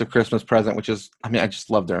the Ghost of Christmas Present, which is, I just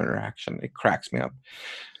love their interaction. It cracks me up.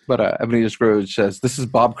 But Ebenezer Scrooge says, this is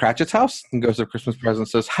Bob Cratchit's house? And Ghost of Christmas Present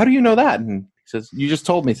says, how do you know that? And he says, you just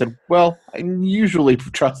told me. He said, well, I'm usually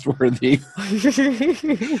trustworthy.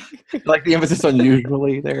 Like the emphasis on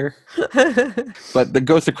usually there. But the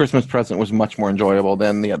Ghost of Christmas Present was much more enjoyable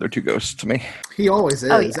than the other two ghosts to me. He always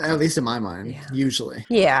is, at least in my mind, usually.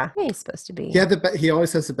 Yeah, he's supposed to be. Yeah, he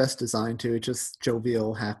always has the best design, too. Just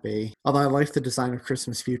jovial, happy. Although I like the design of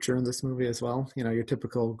Christmas Future in this movie as well. Your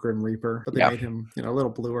typical Grim Reaper. But they made him, a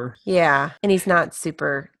little bluer. Yeah, and he's not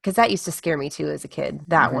super... Because that used to scare me, too, as a kid.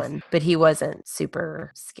 That one. But he wasn't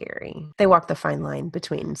super scary. They walk the fine line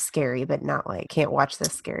between scary, but not like, can't watch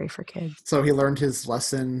this scary for kids. So he learned his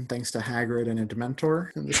lesson thanks to Hagrid and a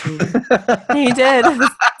Dementor in this movie? He did.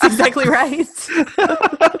 That's exactly right.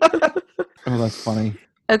 Oh, that's funny.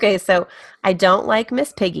 Okay, so I don't like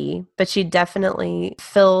Miss Piggy, but she definitely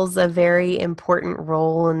fills a very important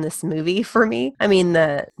role in this movie for me. I mean,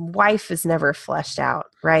 the wife is never fleshed out,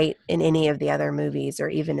 right, in any of the other movies or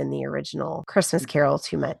even in the original Christmas Carol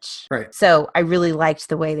too much. Right. So I really liked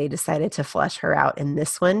the way they decided to flesh her out in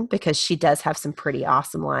this one because she does have some pretty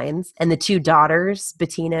awesome lines. And the two daughters,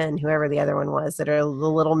 Bettina and whoever the other one was, that are the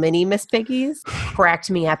little mini Miss Piggies, cracked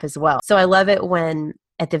me up as well. So I love it when...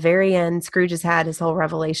 At the very end, Scrooge has had his whole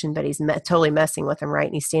revelation, but he's totally messing with him, right?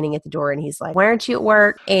 And he's standing at the door and he's like, why aren't you at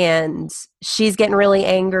work? And she's getting really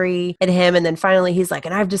angry at him. And then finally he's like,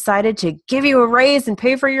 and I've decided to give you a raise and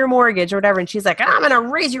pay for your mortgage or whatever. And she's like, I'm going to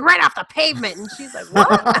raise you right off the pavement. And she's like,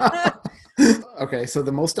 what? Okay, so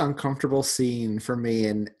the most uncomfortable scene for me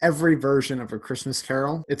in every version of A Christmas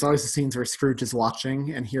Carol, it's always the scenes where Scrooge is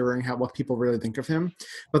watching and hearing what people really think of him.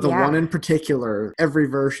 But the one in particular, every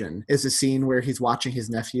version, is a scene where he's watching his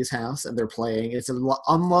nephew's house and they're playing. It's an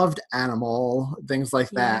unloved animal, things like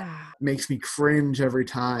that. Makes me cringe every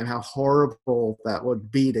time how horrible that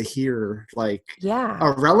would be to hear, like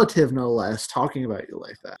a relative, no less, talking about you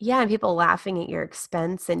like that. Yeah, and people laughing at your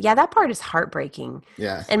expense. And that part is heartbreaking.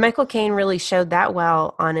 Yeah. And Michael Caine really showed that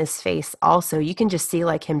well on his face also. You can just see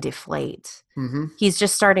like him deflate. Mm-hmm. He's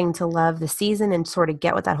just starting to love the season and sort of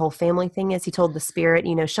get what that whole family thing is. He told the spirit,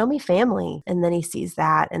 show me family. And then he sees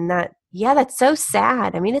that. And that's so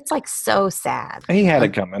sad. I mean, it's like so sad. He had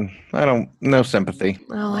it coming. No sympathy.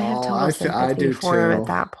 Oh, I have total sympathy for him at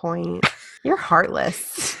that point. You're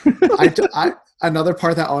heartless. Another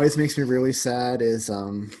part that always makes me really sad is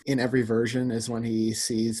in every version is when he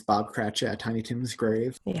sees Bob Cratchit at Tiny Tim's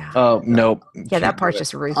grave. Yeah. Oh, nope. Yeah, that part's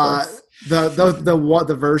just ruthless.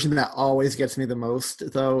 The version that always gets me the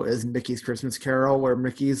most though is Mickey's Christmas Carol, where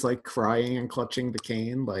Mickey's like crying and clutching the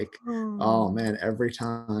cane. Like, oh man, every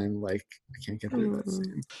time, like I can't get through that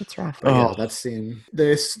scene. It's rough. Yeah, that scene.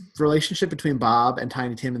 This relationship between Bob and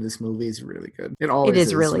Tiny Tim in this movie is really good. It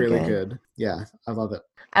is really good. Yeah, I love it.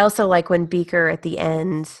 I also like when Beaker at the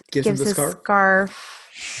end gives him his scarf.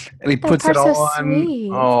 And he puts it on. Sweet.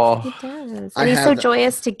 Oh, he does. And he's so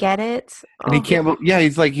joyous to get it. And he can't. Yeah,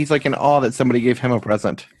 he's like in awe that somebody gave him a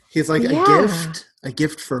present. He's like a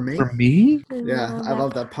gift for me. For me? Yeah, I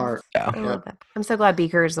love that part. Yeah. I love that. I'm so glad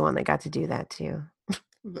Beaker is the one that got to do that too.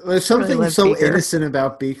 There's something really so Beaker. Innocent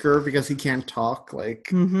about Beaker because he can't talk. Like,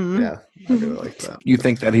 yeah, I really like that. You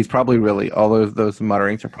think that he's probably really all those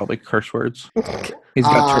mutterings are probably curse words. He's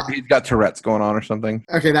got Tourette's going on or something.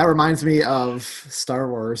 Okay, that reminds me of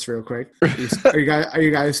Star Wars. Real quick, are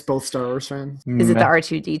you guys both Star Wars fans? Is it the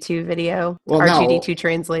R2D2 video? Well, R2D2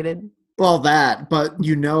 translated. Well, but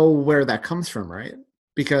you know where that comes from, right?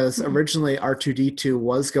 Because originally R2D2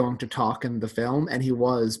 was going to talk in the film, and he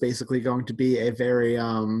was basically going to be a very,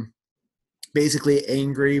 basically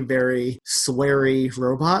angry, very sweary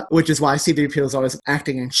robot, which is why C-3PO is always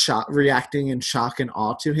reacting in shock and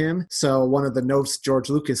awe to him. So one of the notes George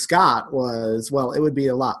Lucas got was, well, it would be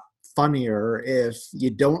a lot funnier if you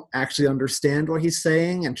don't actually understand what he's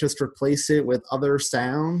saying and just replace it with other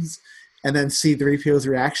sounds. And then C-3PO's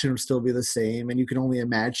reaction would still be the same, and you can only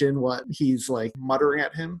imagine what he's like muttering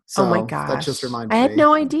at him. So oh my gosh! That just reminded me. I had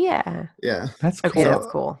no idea. Yeah, that's cool. Okay, that's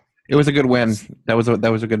cool. It was a good win. That was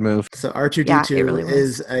a good move. So R2D2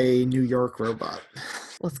 is a New York robot.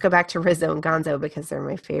 Let's go back to Rizzo and Gonzo because they're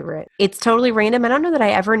my favorite. It's totally random. I don't know that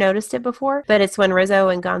I ever noticed it before, but it's when Rizzo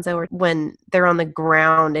and Gonzo when they're on the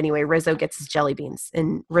ground. Anyway, Rizzo gets his jelly beans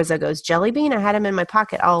and Rizzo goes, "Jelly bean? I had him in my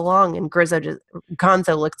pocket all along." And Gonzo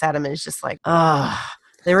looks at him and is just like, "Ugh."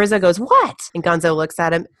 Then Rizzo goes, "What?" And Gonzo looks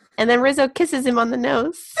at him and then Rizzo kisses him on the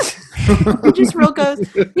nose. he just real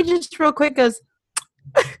quick goes,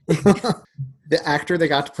 The actor that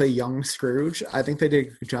got to play young Scrooge, I think they did a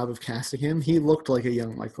good job of casting him. He looked like a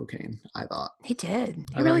young Michael Caine, I thought. He did.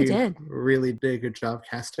 He really did. Really did a good job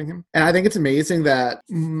casting him. And I think it's amazing that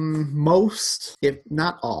most, if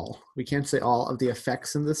not all, we can't say all of the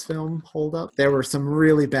effects in this film hold up. There were some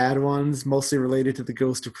really bad ones, mostly related to the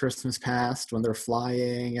Ghost of Christmas Past when they're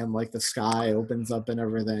flying and like the sky opens up and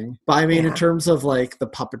everything. But I mean, in terms of like the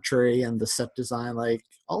puppetry and the set design, like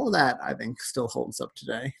all of that, I think still holds up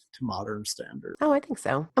today to modern standards. Oh, I think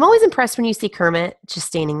so. I'm always impressed when you see Kermit just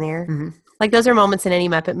standing there. Mm-hmm. Like those are moments in any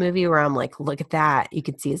Muppet movie where I'm like, look at that. You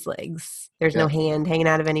can see his legs. There's no hand hanging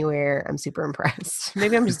out of anywhere. I'm super impressed.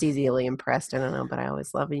 Maybe I'm just easily impressed. I don't know, but I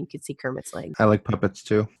always love when you can see Kermit's legs. I like puppets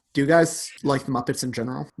too. Do you guys like the Muppets in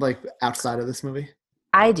general? Like outside of this movie?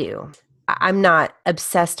 I do. I'm not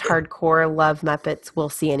obsessed hardcore, love Muppets. We'll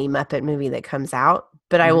see any Muppet movie that comes out,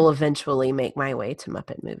 but I will eventually make my way to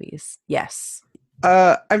Muppet movies. Yes.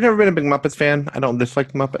 I've never been a big Muppets fan. I don't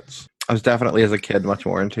dislike the Muppets. I was definitely, as a kid, much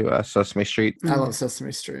more into Sesame Street. I love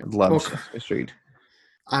Sesame Street. Love Sesame Street.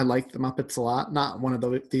 I like the Muppets a lot. Not one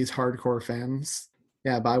of these hardcore fans.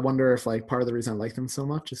 Yeah, but I wonder if like part of the reason I like them so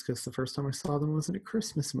much is because the first time I saw them was in a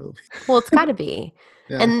Christmas movie. Well, it's got to be.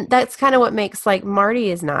 Yeah. And that's kind of what makes like Marty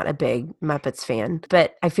is not a big Muppets fan.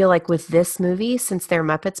 But I feel like with this movie, since they're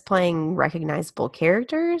Muppets playing recognizable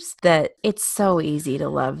characters, that it's so easy to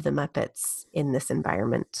love the Muppets in this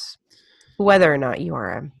environment, whether or not you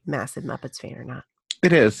are a massive Muppets fan or not.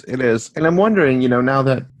 It is. And I'm wondering, now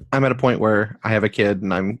that I'm at a point where I have a kid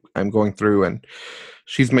and I'm going through and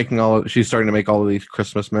she's starting to make all of these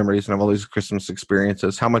Christmas memories and have all these Christmas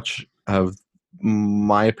experiences, how much of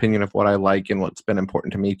my opinion of what I like and what's been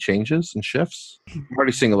important to me changes and shifts. I'm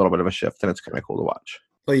already seeing a little bit of a shift, and it's kind of cool to watch.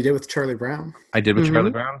 Well, you did with Charlie Brown. I did with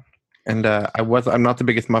Charlie Brown, and I'm not the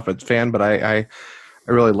biggest Muppets fan, but I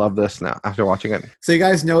really love this now after watching it. So you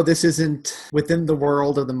guys know this isn't within the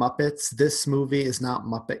world of the Muppets. This movie is not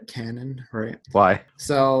Muppet canon, right? Why?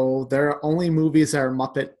 So there are only movies that are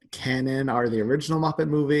Muppet canon are the original Muppet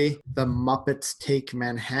movie, The Muppets Take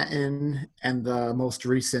Manhattan, and the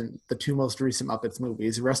two most recent Muppets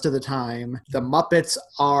movies. The rest of the time, the Muppets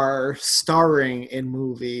are starring in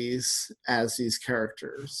movies as these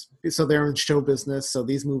characters. So they're in show business, so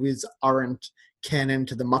these movies aren't canon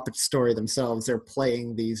to the Muppet story themselves. They're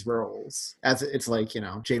playing these roles. As it's like,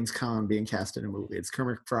 James Caan being cast in a movie. It's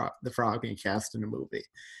Kermit the Frog being cast in a movie.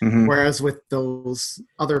 Mm-hmm. Whereas with those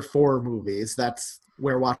other 4 movies,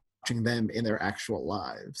 we're watching them in their actual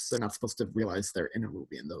lives. They're not supposed to realize they're in a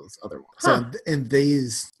movie in those other ones. So in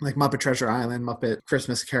these, like Muppet Treasure Island, Muppet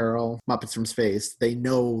Christmas Carol, Muppets from Space, they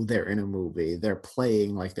know they're in a movie. They're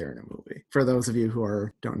playing like they're in a movie. For those of you who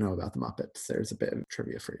don't know about the Muppets, there's a bit of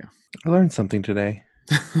trivia for you. I learned something today.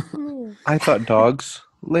 I thought dogs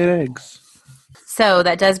laid eggs. So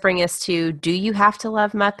that does bring us to, do you have to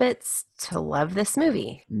love Muppets to love this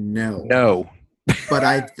movie? No.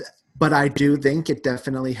 But I do think it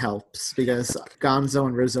definitely helps because Gonzo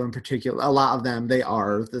and Rizzo in particular, a lot of them, they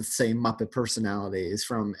are the same Muppet personalities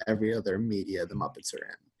from every other media the Muppets are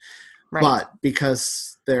in. Right. But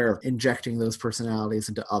because they're injecting those personalities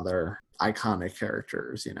into other iconic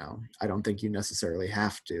characters, I don't think you necessarily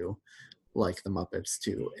have to like the Muppets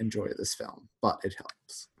to enjoy this film, but it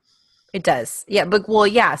helps. It does. Yeah. But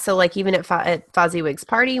yeah. So like even at Fozziwig's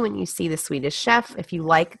party, when you see the Swedish chef, if you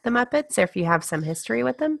like the Muppets or if you have some history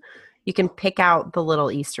with them, you can pick out the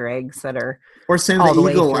little Easter eggs that are or Sam the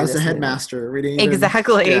Eagle as the headmaster.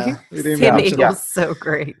 Exactly. Sam the Eagle's so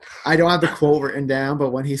great. I don't have the quote written down, but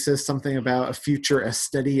when he says something about a future as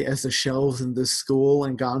steady as the shelves in this school,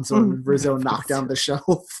 and Gonzo and Rizzo knock down the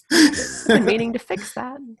shelf. Been meaning to fix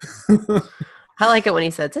that. I like it when he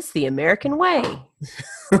says, "It's the American way."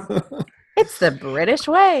 It's the British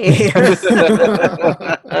way.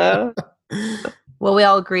 Well, we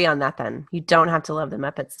all agree on that then. You don't have to love the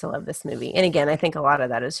Muppets to love this movie. And again, I think a lot of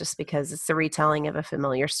that is just because it's the retelling of a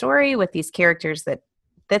familiar story with these characters that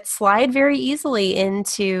slide very easily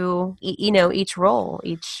into, each role,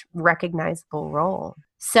 each recognizable role.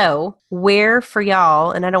 So where for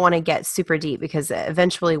y'all, and I don't want to get super deep because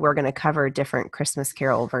eventually we're going to cover different Christmas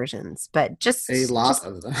Carol versions, but just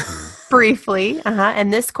of them briefly.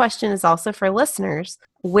 And this question is also for listeners.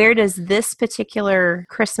 Where does this particular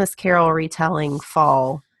Christmas Carol retelling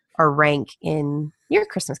fall or rank in your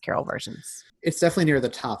Christmas Carol versions? It's definitely near the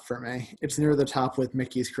top for me. It's near the top with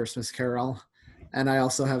Mickey's Christmas Carol. And I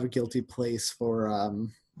also have a guilty place for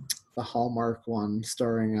the Hallmark one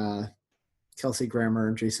starring Kelsey Grammer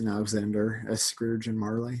and Jason Alexander as Scrooge and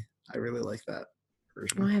Marley. I really like that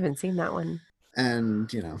version. Oh, I haven't seen that one. And,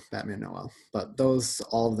 Batman Noel. But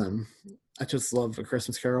all of them, I just love A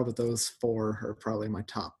Christmas Carol, but those 4 are probably my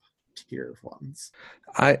top tier ones.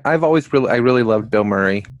 I really loved Bill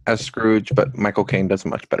Murray as Scrooge, but Michael Caine does a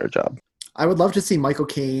much better job. I would love to see Michael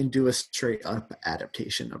Caine do a straight up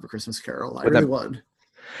adaptation of A Christmas Carol. I really would.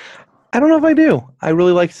 I don't know if I do. I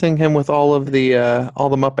really like seeing him with all the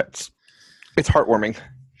Muppets. It's heartwarming.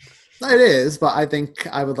 It is, but I think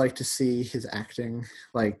I would like to see his acting,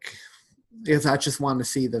 because I just want to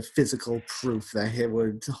see the physical proof that he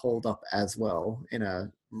would hold up as well in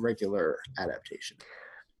a regular adaptation.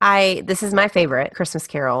 This is my favorite Christmas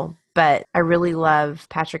Carol, but I really love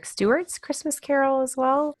Patrick Stewart's Christmas Carol as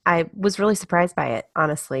well. I was really surprised by it,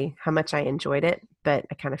 honestly, how much I enjoyed it, but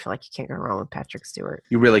I kind of feel like you can't go wrong with Patrick Stewart.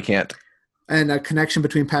 You really can't. And a connection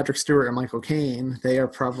between Patrick Stewart and Michael Caine, they are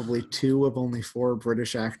probably 2 of only 4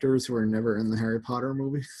 British actors who are never in the Harry Potter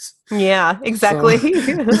movies. Yeah, exactly.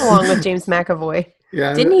 Along with James McAvoy.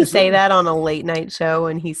 Yeah, didn't he say that on a late night show?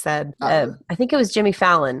 And he said, I think it was Jimmy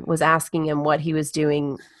Fallon was asking him what he was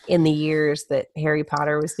doing in the years that Harry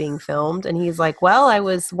Potter was being filmed. And he's like, well, I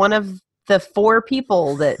was one of the 4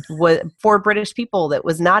 British people that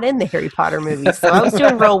was not in the Harry Potter movies. So I was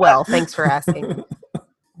doing real well. Thanks for asking.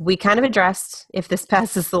 We kind of addressed if this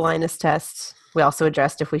passes the Linus test. We also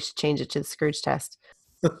addressed if we should change it to the Scrooge test.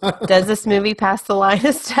 Does this movie pass the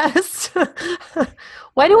Linus test?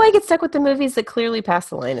 Why do I get stuck with the movies that clearly pass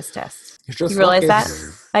the Linus test? You realize that?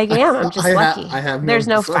 I am. I'm just lucky. There's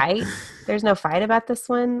no fight. There's no fight about this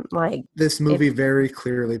one. This movie very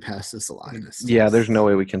clearly passes the Linus test. Yeah, there's no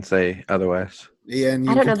way we can say otherwise. Yeah, and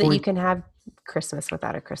I don't know that you can have Christmas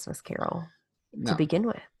without A Christmas Carol to begin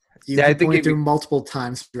with. You can point to multiple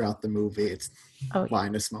times throughout the movie. It's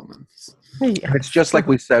finest moments. Yeah. It's just like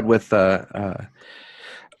we said with a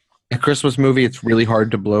Christmas movie. It's really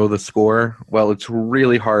hard to blow the score. Well, it's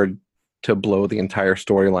really hard to blow the entire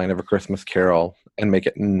storyline of A Christmas Carol and make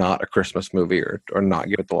it not a Christmas movie or not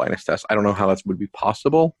give it the Linus test. I don't know how that would be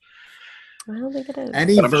possible. I don't think it is.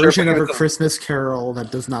 Any version of A Christmas Carol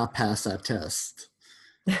that does not pass that test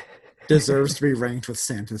deserves to be ranked with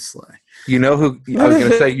Santa's Sleigh. You know who I was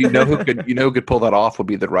going to say? You know who could pull that off would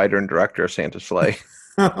be the writer and director of Santa's Sleigh.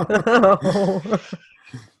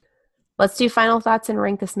 Let's do final thoughts and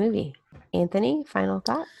rank this movie. Anthony, final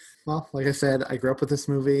thoughts? Well, like I said, I grew up with this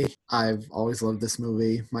movie. I've always loved this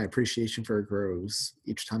movie. My appreciation for it grows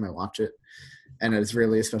each time I watch it. And it's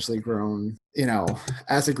really especially grown,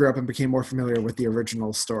 as I grew up and became more familiar with the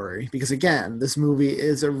original story. Because again, this movie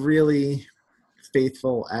is a really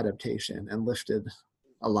faithful adaptation and lifted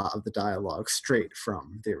a lot of the dialogue straight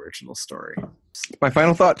from the original story. My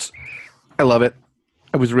final thoughts. I love it.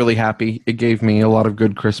 I was really happy. It gave me a lot of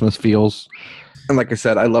good Christmas feels. And like I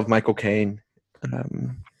said, I love Michael Caine.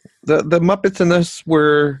 The Muppets in this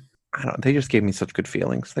were, they just gave me such good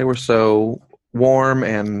feelings. They were so warm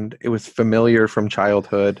and it was familiar from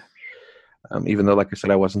childhood. Even though, like I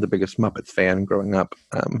said, I wasn't the biggest Muppets fan growing up.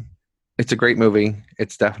 It's a great movie.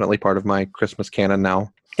 It's definitely part of my Christmas canon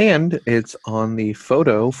now. And it's on the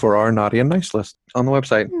photo for our Naughty and Nice list on the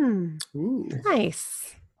website. Ooh.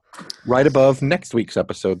 Nice. Right above next week's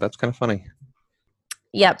episode. That's kind of funny.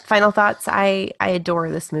 Yep. Final thoughts. I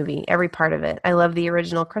adore this movie. Every part of it. I love the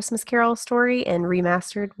original Christmas Carol story and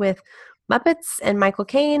remastered with Muppets and Michael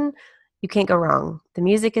Caine. You can't go wrong. The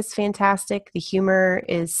music is fantastic. The humor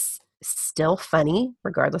is still funny,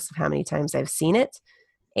 regardless of how many times I've seen it.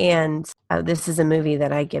 And this is a movie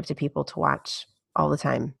that I give to people to watch all the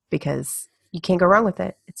time because you can't go wrong with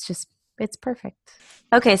it. It's perfect.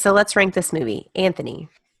 Okay, so let's rank this movie. Anthony,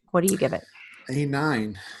 what do you give it? A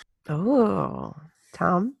 9. Oh,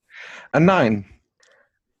 Tom? A 9.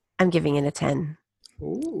 I'm giving it a 10.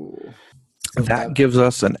 Ooh. That gives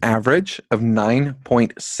us an average of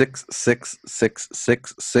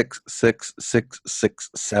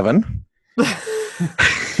 9.6666666667.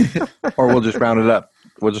 Or we'll just round it up.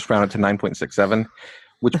 We'll just round it to 9.67,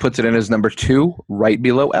 which puts it in as number 2, right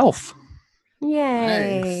below Elf.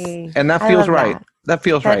 Yay. Nice. And that feels right. That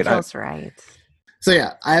feels right. That feels right. So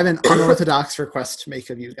yeah, I have an unorthodox request to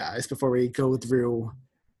make of you guys before we go through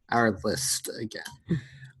our list again.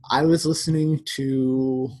 I was listening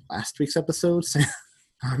to last week's episode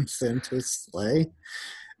on Santa's Sleigh,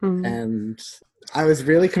 and I was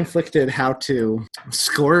really conflicted how to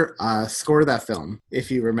score that film.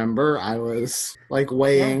 If you remember, I was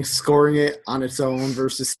weighing scoring it on its own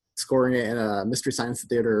versus scoring it in a Mystery Science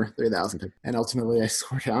Theater 3000, and ultimately I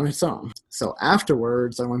scored it on its own. So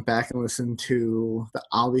afterwards, I went back and listened to the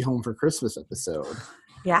I'll Be Home for Christmas episode.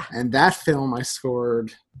 Yeah. And that film I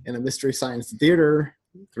scored in a Mystery Science Theater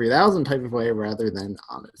 3000 type of way rather than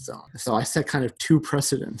on its own. So I set kind of 2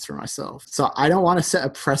 precedents for myself. So I don't want to set a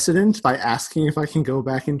precedent by asking if I can go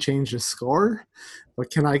back and change the score,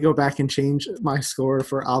 but can I go back and change my score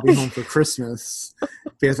for I'll Be Home for Christmas?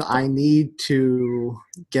 Because I need to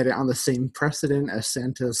get it on the same precedent as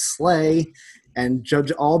Santa's Sleigh and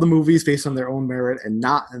judge all the movies based on their own merit and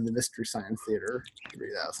not in the Mystery Science Theater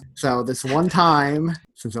 3000. So this one time,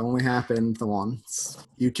 since it only happened the once,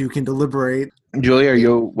 you two can deliberate. Julie,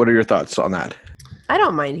 what are your thoughts on that? I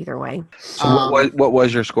don't mind either way. So what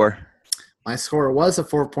was your score? My score was a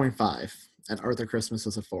 4.5, and Arthur Christmas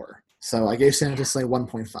was a 4. So I gave Santa's Sleigh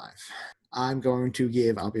 1.5. I'm going to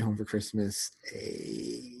give I'll Be Home for Christmas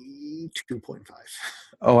a 2.5.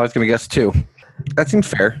 Oh, I was going to guess 2. That seems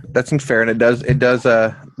fair. And it does. There's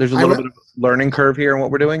a little bit of learning curve here in what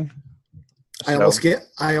we're doing. So.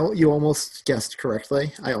 You almost guessed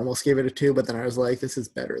correctly. I almost gave it a 2, but then I was like, this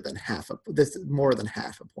is more than half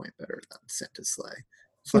a point better than Santa's Sleigh.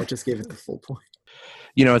 So I just gave it the full point.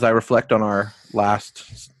 As I reflect on our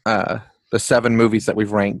last, the 7 movies that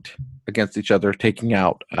we've ranked against each other, taking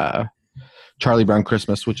out Charlie Brown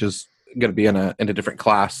Christmas, which is going to be in a different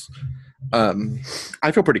class.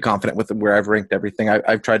 I feel pretty confident with where I've ranked everything.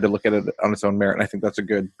 I've tried to look at it on its own merit, and I think that's a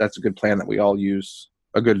good plan that we all use,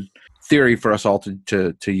 a good theory for us all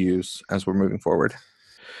to use as we're moving forward.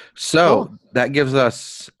 So that gives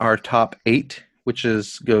us our top 8, which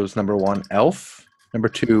goes number 1, Elf. Number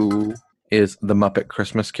 2 is The Muppet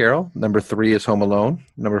Christmas Carol. Number 3 is Home Alone.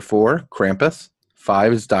 Number 4, Krampus.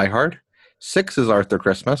 5 is Die Hard. 6 is Arthur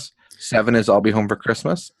Christmas. 7 is I'll Be Home for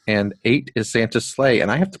Christmas. And 8 is Santa's Sleigh. And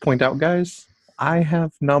I have to point out, guys, I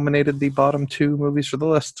have nominated the bottom 2 movies for the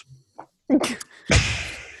list.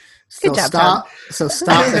 Good job, Tom. So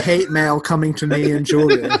stop the hate mail coming to me and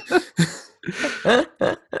Julia.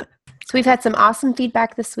 So we've had some awesome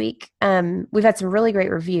feedback this week. We've had some really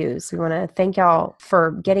great reviews. We want to thank y'all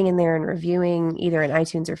for getting in there and reviewing either in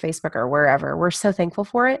iTunes or Facebook or wherever. We're so thankful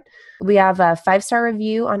for it. We have a 5-star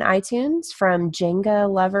review on iTunes from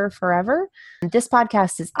Jenga Lover Forever. This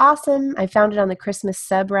podcast is awesome. I found it on the Christmas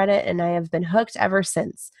subreddit and I have been hooked ever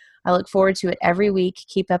since. I look forward to it every week.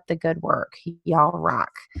 Keep up the good work. Y'all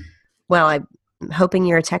rock. Well, I'm hoping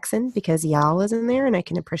you're a Texan because y'all is in there and I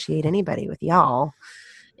can appreciate anybody with y'all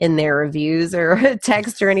in their reviews or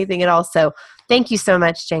text or anything at all. So thank you so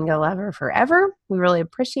much, Django Lover Forever. We really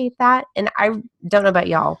appreciate that. And I don't know about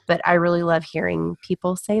y'all, but I really love hearing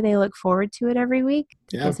people say they look forward to it every week.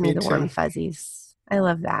 It gives me the warm fuzzies. I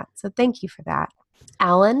love that. So thank you for that.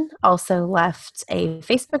 Alan also left a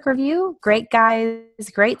Facebook review. Great guys,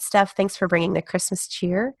 great stuff. Thanks for bringing the Christmas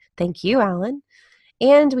cheer. Thank you, Alan.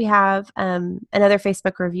 And we have another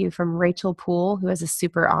Facebook review from Rachel Poole, who has a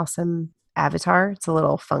super awesome avatar. It's a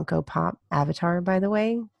little Funko Pop avatar, by the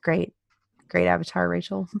way. Great avatar,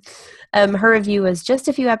 Rachel. Her review was just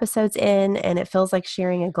a few episodes in, and it feels like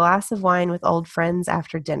sharing a glass of wine with old friends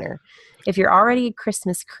after dinner. If you're already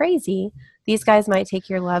Christmas crazy, these guys might take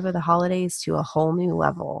your love of the holidays to a whole new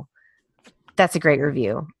level. That's a great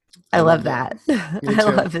review. I love that. I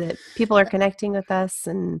love it. People are connecting with us,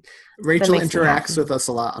 and Rachel interacts with us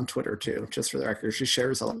a lot on Twitter too. Just for the record, she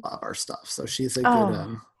shares a lot of our stuff, so she's a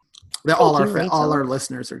good. All our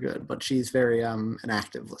listeners are good, but she's very an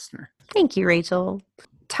active listener. Thank you, Rachel.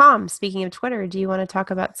 Tom, speaking of Twitter, do you want to talk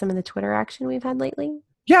about some of the Twitter action we've had lately?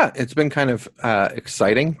 Yeah, it's been kind of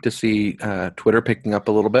exciting to see Twitter picking up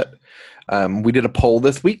a little bit. We did a poll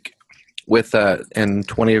this week and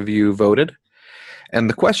 20 of you voted. And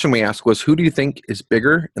the question we asked was, who do you think is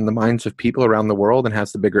bigger in the minds of people around the world and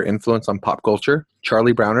has the bigger influence on pop culture,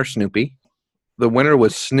 Charlie Brown or Snoopy? The winner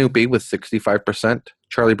was Snoopy with 65%.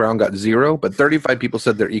 Charlie Brown got 0, but 35 people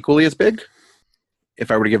said they're equally as big.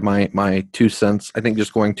 If I were to give my 2 cents, I think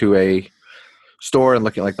just going to a store and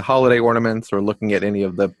looking at like the holiday ornaments or looking at any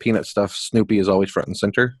of the peanut stuff, Snoopy is always front and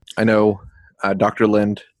center. I know Dr.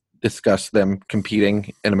 Lind discussed them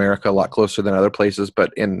competing in America a lot closer than other places,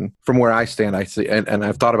 but from where I stand, I see, and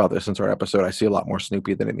I've thought about this since our episode, I see a lot more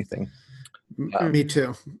Snoopy than anything. Me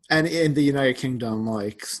too. And in the United Kingdom,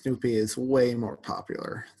 like Snoopy is way more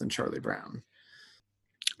popular than Charlie Brown.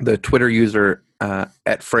 The Twitter user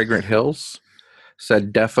at Fragrant Hills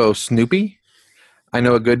said defo Snoopy. I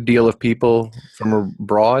know a good deal of people from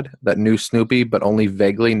abroad that knew Snoopy, but only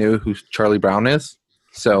vaguely knew who Charlie Brown is.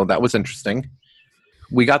 So that was interesting.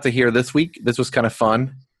 We got to hear this week, this was kind of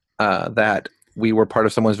fun, that we were part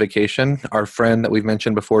of someone's vacation. Our friend that we've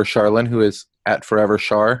mentioned before, Charlene, who is at Forever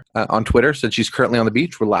Char on Twitter, said she's currently on the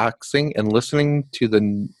beach, relaxing and listening to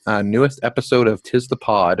the newest episode of 'Tis the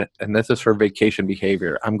Pod, and this is her vacation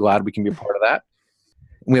behavior. I'm glad we can be a part of that.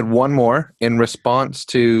 We had one more in response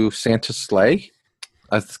to Santa's sleigh.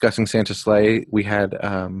 Discussing Santa's sleigh, we had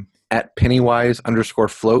at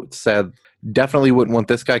Pennywise_float said, definitely wouldn't want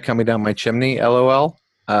this guy coming down my chimney, LOL.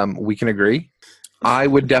 We can agree. I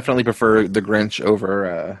would definitely prefer the Grinch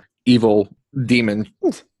over evil demon,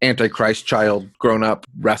 Antichrist child, grown-up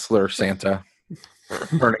wrestler Santa,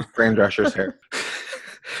 burning Fran Drescher's hair.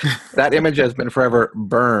 That image has been forever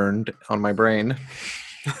burned on my brain.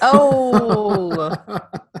 Oh,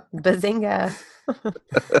 bazinga.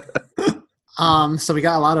 So we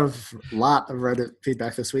got a lot of Reddit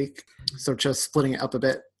feedback this week. So just splitting it up a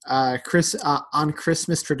bit. Chris, on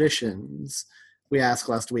Christmas traditions, we asked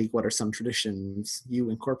last week, what are some traditions you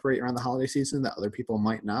incorporate around the holiday season that other people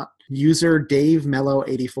might not? User Dave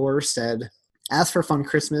Mello84 said, as for fun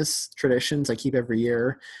Christmas traditions I keep every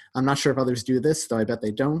year, I'm not sure if others do this, though I bet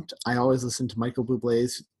they don't. I always listen to Michael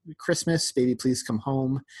Bublé's Christmas, Baby Please Come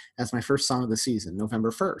Home as my first song of the season,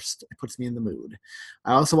 November 1st. It puts me in the mood.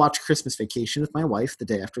 I also watch Christmas Vacation with my wife the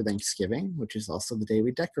day after Thanksgiving, which is also the day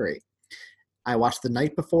we decorate. I watched the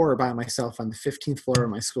night before by myself on the 15th floor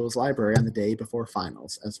of my school's library on the day before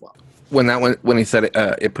finals as well. When he said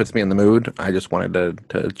it puts me in the mood, I just wanted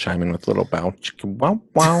to chime in with a little bow. Wow,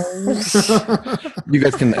 wow. You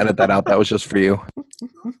guys can edit that out. That was just for you.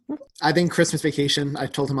 I think Christmas Vacation, I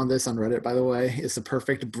told him on this on Reddit, by the way, is the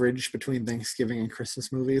perfect bridge between Thanksgiving and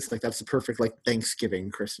Christmas movies. Like, that's the perfect,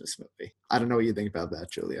 Thanksgiving Christmas movie. I don't know what you think about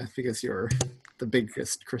that, Julia, because you're the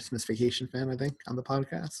biggest Christmas Vacation fan, I think, on the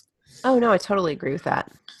podcast. Oh, no, I totally agree with that.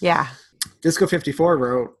 Yeah. Disco54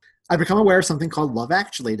 wrote, I've become aware of something called Love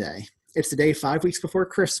Actually Day. It's the day 5 weeks before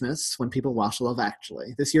Christmas when people watch Love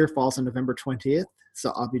Actually. This year falls on November 20th,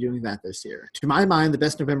 so I'll be doing that this year. To my mind, the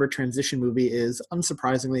best November transition movie is,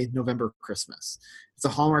 unsurprisingly, November Christmas. It's a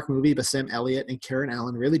Hallmark movie, but Sam Elliott and Karen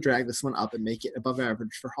Allen really drag this one up and make it above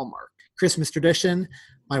average for Hallmark. Christmas tradition,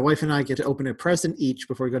 my wife and I get to open a present each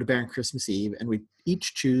before we go to bed on Christmas Eve, and we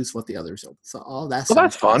each choose what the others open. So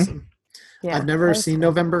that's fun. Awesome. Yeah, I've never seen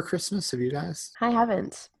November Christmas. Have you guys? I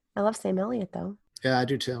haven't. I love Sam Elliott, though. Yeah, I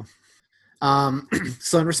do too.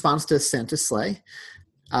 So in response to Santa's Sleigh,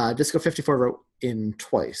 Disco 54 wrote in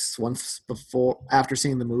twice. Once after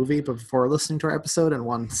seeing the movie, but before listening to our episode, and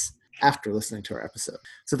once after listening to our episode.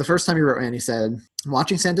 So the first time he wrote in, he said, "I'm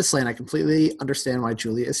watching Santa's Sleigh and I completely understand why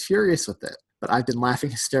Julia is furious with it, but I've been laughing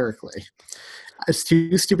hysterically. It's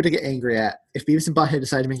too stupid to get angry at. If Beavis and Butthead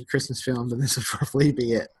decided to make a Christmas film, then this would probably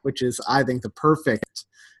be it," which is, I think, the perfect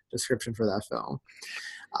description for that film.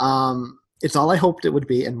 It's all I hoped it would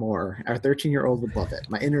be and more. Our 13-year-old would love it.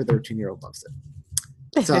 My inner 13-year-old loves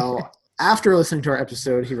it. So after listening to our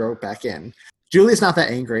episode, he wrote back in, "Julia's not that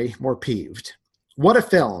angry, more peeved. What a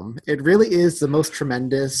film. It really is the most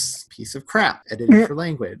tremendous piece of crap edited for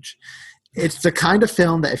language. It's the kind of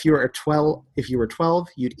film that if you were 12,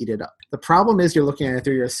 you'd eat it up. The problem is you're looking at it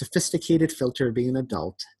through your sophisticated filter of being an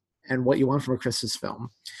adult and what you want from a Christmas film.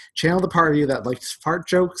 Channel the part of you that likes fart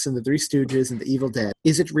jokes and the Three Stooges and the Evil Dead.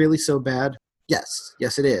 Is it really so bad? Yes.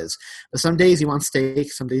 Yes, it is. But some days you want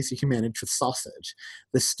steak, some days you can manage with sausage.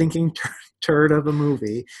 The stinking turd of a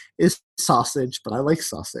movie is sausage, but I like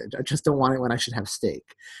sausage. I just don't want it when I should have steak.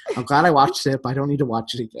 I'm glad I watched it, but I don't need to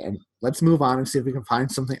watch it again. Let's move on and see if we can find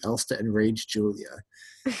something else to enrage Julia."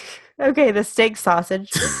 Okay, the steak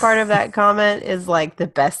sausage part of that comment is like the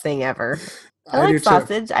best thing ever. I like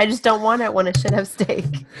sausage. Too. I just don't want it when it should have steak.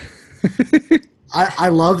 I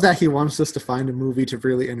love that he wants us to find a movie to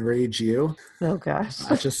really enrage you. Oh, gosh.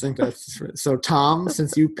 I just think that's... So, Tom,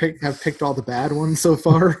 since you have picked all the bad ones so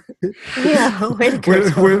far, yeah,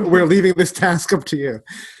 we're leaving this task up to you.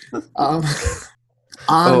 I'm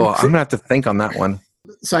going to have to think on that one.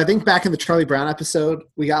 So I think back in the Charlie Brown episode,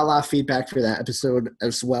 we got a lot of feedback for that episode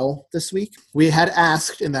as well this week. We had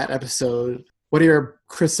asked in that episode, what are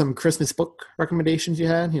some Christmas book recommendations you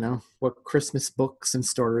had? You know, what Christmas books and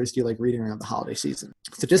stories do you like reading around the holiday season?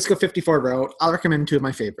 So Disco 54 wrote, "I'll recommend two of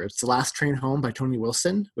my favorites. The Last Train Home by Tony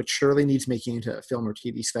Wilson, which surely needs making into a film or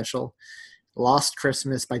TV special. Lost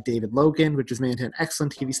Christmas by David Logan, which was made into an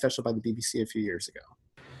excellent TV special by the BBC a few years ago."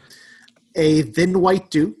 A Vin White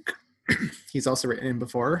Duke, he's also written in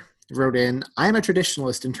before, wrote in, "I am a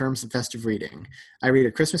traditionalist in terms of festive reading. I read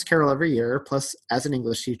A Christmas Carol every year, plus as an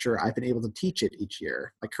English teacher, I've been able to teach it each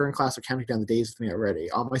year. My current class are counting down the days with me already.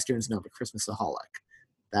 All my students know I'm a Christmasaholic."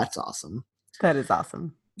 That's awesome. That is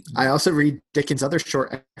awesome. I also read Dickens' other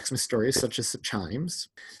short Xmas stories, such as The Chimes.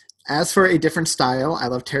 As for a different style, I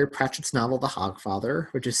love Terry Pratchett's novel The Hogfather,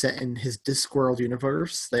 which is set in his Discworld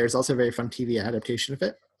universe. There's also a very fun TV adaptation of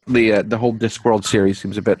it. The whole Discworld series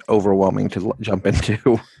seems a bit overwhelming to jump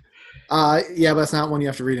into. Yeah, but it's not one you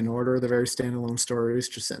have to read in order. They're very standalone stories,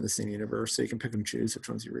 just set in the same universe, so you can pick and choose which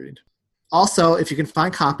ones you read. Also, if you can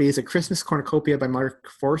find copies, A Christmas Cornucopia by Mark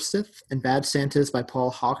Forsyth and Bad Santas by Paul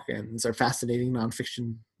Hawkins are fascinating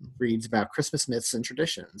nonfiction reads about Christmas myths and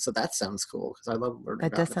traditions. So that sounds cool, because I love learning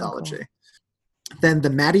about mythology. Cool. Then the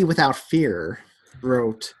Maddie Without Fear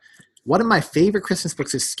wrote, "One of my favorite Christmas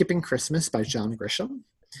books is Skipping Christmas by John Grisham.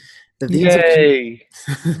 The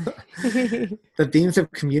themes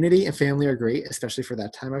of community and family are great, especially for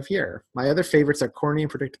that time of year. My other favorites are corny and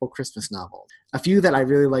predictable Christmas novels. A few that I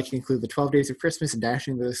really like include The 12 Days of Christmas and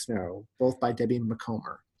Dashing Through the Snow, both by Debbie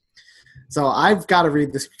McComber." So I've got to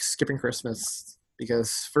read this Skipping Christmas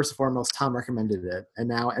because, first and foremost, Tom recommended it, and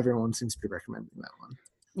now everyone seems to be recommending that one.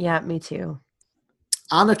 Yeah, me too.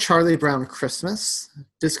 On A Charlie Brown Christmas,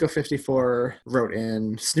 Disco 54 wrote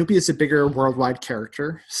in, "Snoopy is a bigger worldwide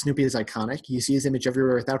character. Snoopy is iconic. You see his image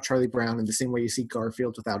everywhere without Charlie Brown in the same way you see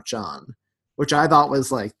Garfield without John," which I thought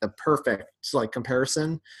was like the perfect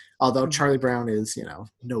comparison. Although Charlie Brown is,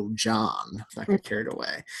 no John. Not get carried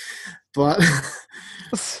away. But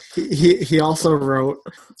he also wrote,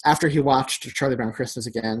 after he watched Charlie Brown Christmas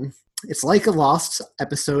again, "It's like a lost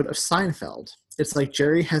episode of Seinfeld. It's like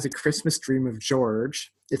Jerry has a Christmas dream of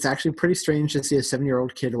George. It's actually pretty strange to see a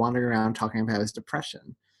 7-year-old kid wandering around talking about his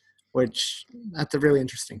depression," which, that's a really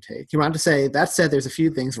interesting take. He wanted to say, "That said, there's a few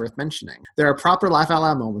things worth mentioning. There are proper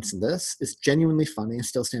laugh-out-loud moments in this. It's genuinely funny and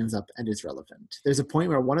still stands up and is relevant. There's a point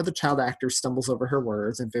where one of the child actors stumbles over her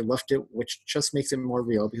words and they left it, which just makes it more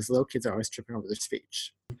real because little kids are always tripping over their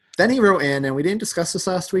speech." Then he wrote in, and we didn't discuss this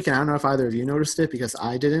last week, and I don't know if either of you noticed it because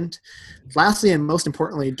I didn't. Lastly, and most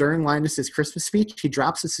importantly, during Linus's Christmas speech, he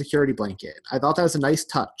drops his security blanket. I thought that was a nice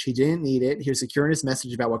touch. He didn't need it. He was securing his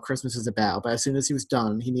message about what Christmas is about, but as soon as he was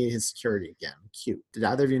done, he needed his security again. Cute. Did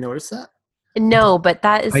either of you notice that? No, but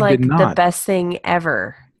that is like the best thing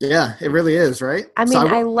ever. Yeah, it really is, right? I mean,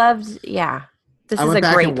 I loved, this is a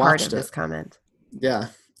great part of this comment. Yeah.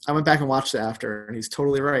 I went back and watched it after, and he's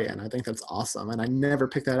totally right, and I think that's awesome. And I never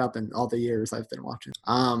picked that up in all the years I've been watching.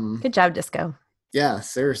 Good job, Disco. Yeah,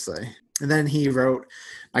 seriously. And then he wrote,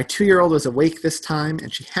 my 2-year-old was awake this time,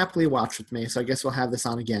 and she happily watched with me, so I guess we'll have this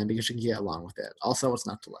on again because she can get along with it. Also, what's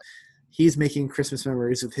not to like? He's making Christmas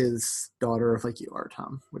memories with his daughter like you are,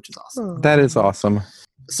 Tom, which is awesome. That is awesome.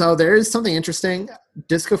 So there is something interesting.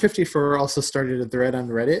 Disco54 also started a thread on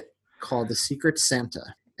Reddit called The Secret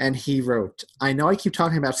Santa. And he wrote, I know I keep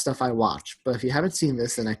talking about stuff I watch, but if you haven't seen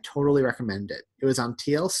this, then I totally recommend it. It was on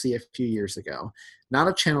TLC a few years ago. Not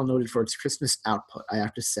a channel noted for its Christmas output, I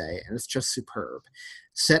have to say, and it's just superb.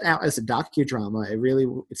 Set out as a docudrama,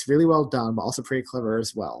 it's really well done, but also pretty clever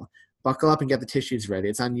as well. Buckle up and get the tissues ready.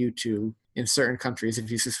 It's on YouTube in certain countries if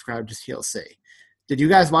you subscribe to TLC. Did you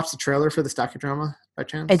guys watch the trailer for this docudrama by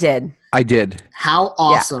chance? I did. How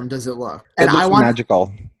awesome does it look? And it looks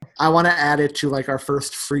magical. I want to add it to like our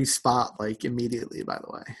first free spot like immediately, by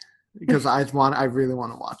the way, because I really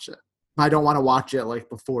want to watch it. I don't want to watch it like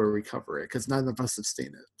before we cover it because none of us have seen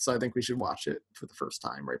it. So I think we should watch it for the first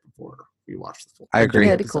time right before we watch the full. I agree.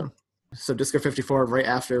 That'd be cool. So Disco 54, right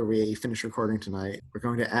after we finish recording tonight, we're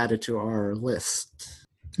going to add it to our list.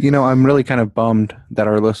 You know, I'm really kind of bummed that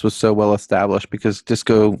our list was so well established because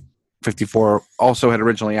Disco 54 also had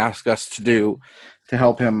originally asked us to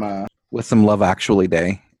help him with some Love Actually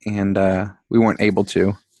Day. And we weren't able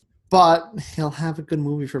to. But he'll have a good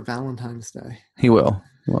movie for Valentine's Day. He will.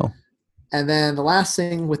 Well. And then the last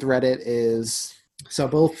thing with Reddit is, so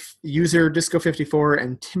both user Disco54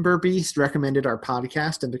 and Timberbeast recommended our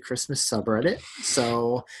podcast in the Christmas subreddit.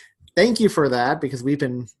 So thank you for that because we've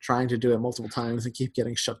been trying to do it multiple times and keep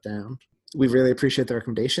getting shut down. We really appreciate the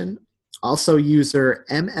recommendation. Also user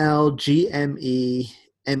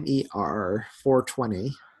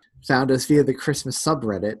MLGMEMER420 found us via the Christmas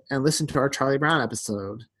subreddit and listened to our Charlie Brown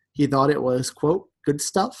episode. He thought it was, quote, good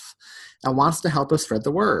stuff and wants to help us spread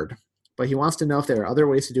the word. But he wants to know if there are other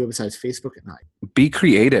ways to do it besides Facebook at night. Be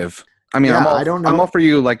creative. I mean, yeah, I don't know. I'm all for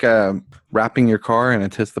you like wrapping your car in a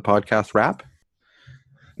Tis the Podcast wrap.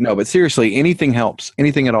 No, but seriously, anything helps.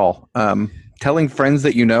 Anything at all. Telling friends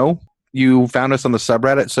that you found us on the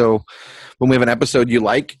subreddit, so when we have an episode you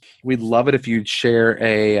like, we'd love it if you'd share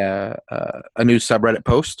a new subreddit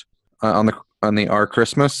post on the Our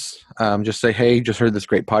Christmas. Just say, hey, just heard this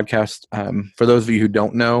great podcast. For those of you who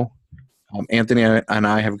don't know, Anthony and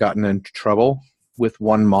I have gotten into trouble with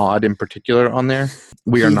one mod in particular on there.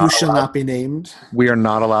 Who shall not be named. We are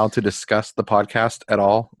not allowed to discuss the podcast at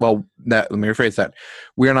all. Well, let me rephrase that.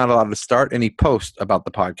 We are not allowed to start any post about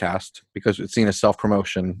the podcast because it's seen as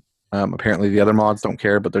self-promotion. Apparently the other mods don't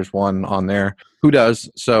care, but there's one on there who does.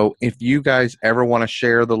 So if you guys ever want to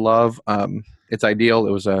share the love, it's ideal.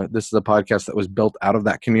 This is a podcast that was built out of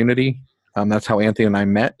that community. That's how Anthony and I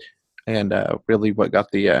met, and really what got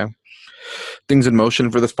the things in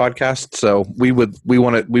motion for this podcast. So we want this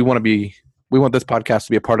podcast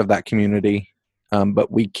to be a part of that community,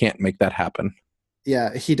 but we can't make that happen.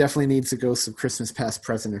 Yeah, he definitely needs to go some Christmas past,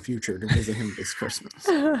 present, and future to visit him this Christmas.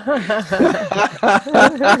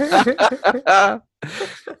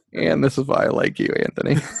 And this is why I like you,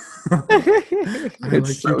 Anthony.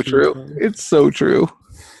 It's so true. It's so true.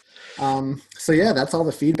 So yeah, that's all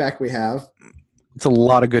the feedback we have. It's a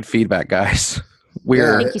lot of good feedback, guys.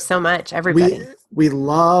 Thank you so much, everybody. We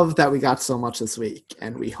love that we got so much this week,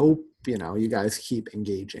 and we hope you guys keep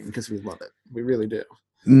engaging because we love it. We really do.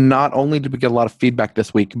 Not only did we get a lot of feedback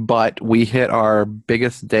this week, but we hit our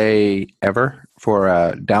biggest day ever for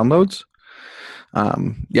downloads.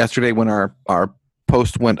 Yesterday when our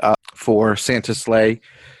post went up for Santa's Sleigh,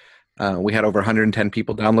 we had over 110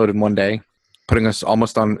 people download in one day, putting us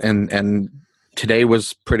almost on, and today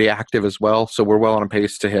was pretty active as well. So we're well on a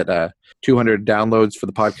pace to hit 200 downloads for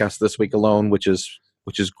the podcast this week alone, which is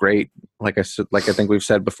great. Like I think we've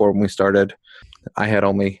said before when we started, I had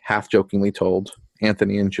only half jokingly told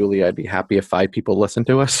Anthony and Julie I'd be happy if 5 people listened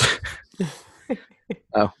to us.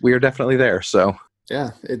 We are definitely there. So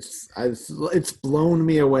yeah, it's blown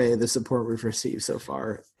me away the support we've received so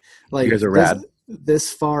far. Like, you guys are rad.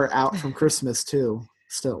 This far out from Christmas too.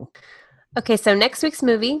 Still. Okay, so next week's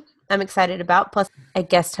movie I'm excited about, plus a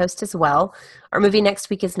guest host as well. Our movie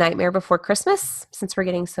next week is Nightmare Before Christmas, since we're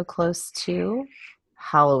getting so close to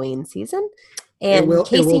Halloween season. And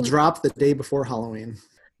it will drop the day before Halloween.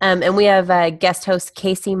 And we have guest host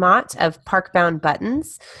Casey Mott of Parkbound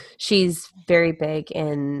Buttons. She's very big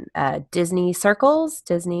in Disney circles,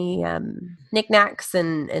 Disney knickknacks,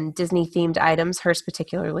 and Disney-themed items. Hers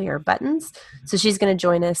particularly are buttons. So she's going to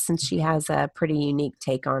join us since she has a pretty unique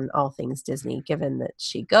take on all things Disney, given that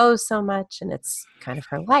she goes so much and it's kind of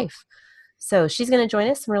her life. So she's going to join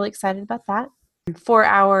us. I'm really excited about that. For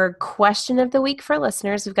our question of the week for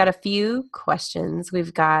listeners, we've got a few questions.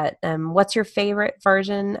 We've got, what's your favorite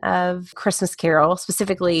version of Christmas Carol?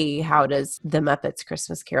 Specifically, how does the Muppets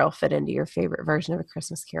Christmas Carol fit into your favorite version of a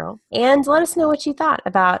Christmas Carol? And let us know what you thought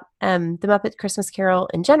about the Muppet Christmas Carol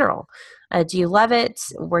in general. Do you love it?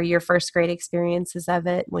 Were your first grade experiences of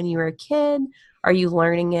it when you were a kid? Are you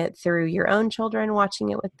learning it through your own children, watching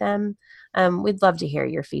it with them? We'd love to hear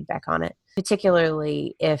your feedback on it,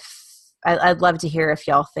 particularly if I'd love to hear if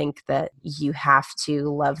y'all think that you have to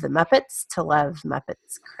love the Muppets to love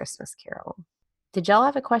Muppets Christmas Carol. Did y'all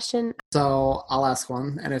have a question? So I'll ask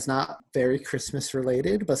one, and it's not very Christmas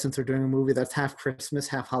related, but since we're doing a movie that's half Christmas,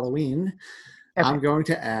 half Halloween, okay. I'm going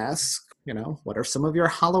to ask, what are some of your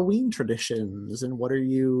Halloween traditions, and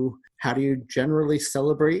how do you generally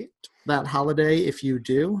celebrate that holiday if you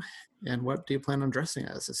do, and what do you plan on dressing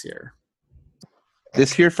as this year?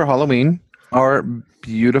 This year for Halloween, our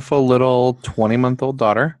beautiful little 20-month-old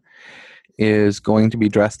daughter is going to be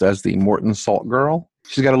dressed as the Morton Salt Girl.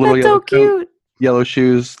 She's got a little yellow coat, yellow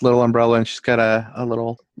shoes, little umbrella, and she's got a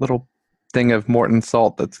little thing of Morton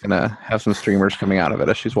Salt that's going to have some streamers coming out of it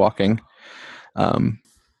as she's walking.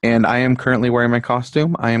 And I am currently wearing my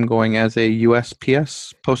costume. I am going as a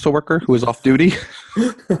USPS postal worker who is off duty.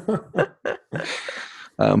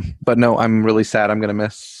 But no, I'm really sad. I'm going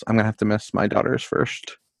to have to miss my daughter's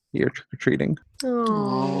first year trick-or-treating.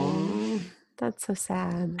 Oh, that's so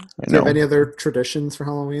sad. Do you have any other traditions for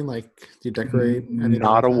Halloween? Like, do you decorate?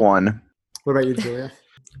 Not a one. What about you, Julia?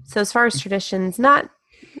 So as far as traditions, not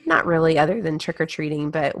really, other than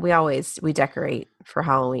trick-or-treating, but we decorate for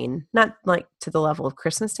Halloween. Not like to the level of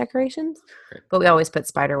Christmas decorations, but we always put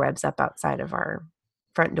spider webs up outside of our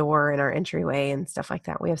front door and our entryway and stuff like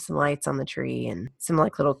that. We have some lights on the tree and some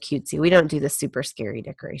like little cutesy. We don't do the super scary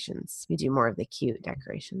decorations. We do more of the cute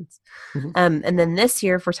decorations. Mm-hmm. And then this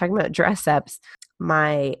year, if we're talking about dress ups,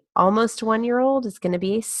 my almost 1-year-old is going to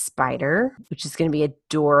be a spider, which is going to be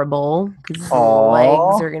adorable because his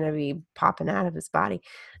legs are going to be popping out of his body.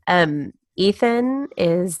 Ethan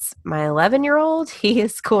is my 11-year-old. He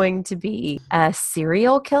is going to be a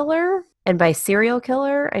serial killer. And by serial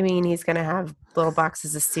killer, I mean he's going to have little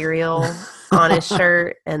boxes of cereal on his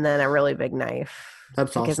shirt and then a really big knife.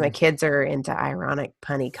 That's because awesome. My kids are into ironic,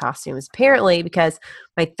 punny costumes. Apparently, because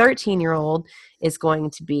my 13-year-old is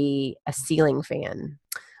going to be a ceiling fan,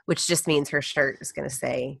 which just means her shirt is going to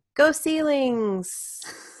say, "Go ceilings!"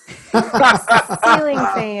 Ceiling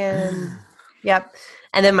fan. Yep.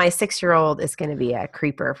 And then my 6-year-old is going to be a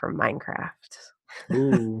creeper from Minecraft.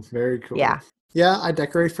 Ooh, very cool. Yeah. Yeah, I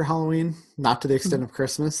decorate for Halloween, not to the extent of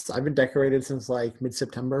Christmas. I've been decorated since like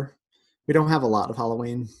mid-September. We don't have a lot of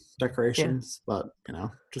Halloween decorations, but,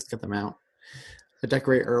 just get them out. I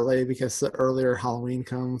decorate early because the earlier Halloween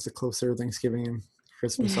comes, the closer Thanksgiving and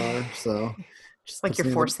Christmas are. So just like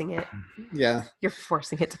you're forcing it. Yeah. You're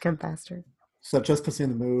forcing it to come faster. So it just puts me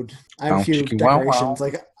in the mood. I have a few decorations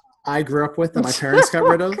like I grew up with that my parents got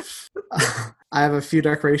rid of. I have a few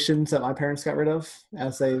decorations that my parents got rid of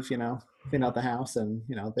as they've, clean out the house, and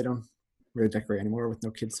they don't really decorate anymore with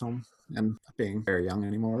no kids home and being very young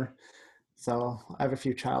anymore. So I have a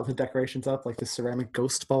few childhood decorations up, like this ceramic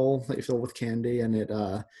ghost bowl that you fill with candy, and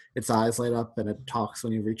its eyes light up and it talks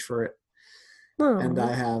when you reach for it. Aww. And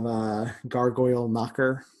I have a gargoyle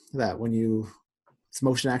knocker that it's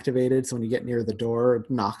motion activated, so when you get near the door,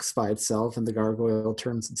 it knocks by itself and the gargoyle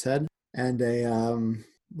turns its head. And a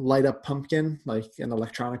light up pumpkin, like an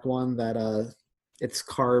electronic one that it's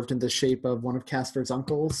carved in the shape of one of Casper's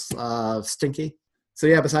uncles, Stinky. So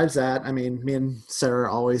yeah, besides that, I mean, me and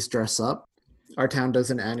Sarah always dress up. Our town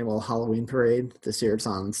does an annual Halloween parade. This year it's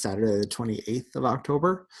on Saturday the 28th of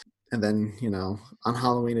October. And then, on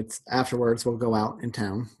Halloween, it's afterwards we'll go out in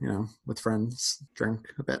town, with friends, drink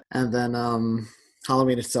a bit. And then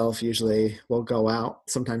Halloween itself, usually we'll go out,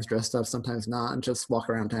 sometimes dressed up, sometimes not, and just walk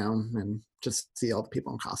around town and just see all the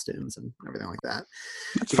people in costumes and everything like that.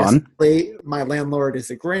 That's fun. My landlord is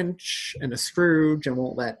a Grinch and a Scrooge and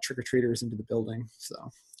won't let trick-or-treaters into the building. So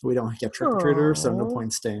we don't get trick-or-treaters, so no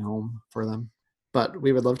point staying home for them. But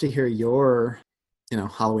we would love to hear your,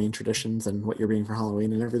 Halloween traditions and what you're being for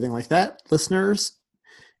Halloween and everything like that, listeners.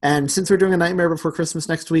 And since we're doing A Nightmare Before Christmas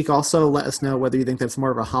next week, also let us know whether you think that's more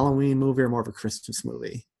of a Halloween movie or more of a Christmas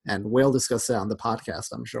movie. And we'll discuss that on the podcast,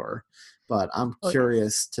 I'm sure. But I'm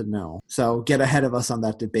curious to know. So get ahead of us on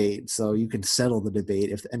that debate so you can settle the debate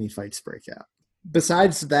if any fights break out.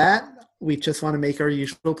 Besides that, we just want to make our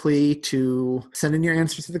usual plea to send in your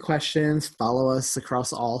answers to the questions, follow us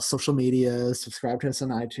across all social media, subscribe to us on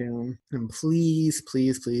iTunes, and please,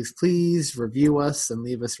 please, please, please review us and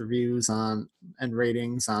leave us reviews and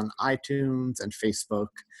ratings on iTunes and Facebook.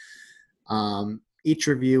 Each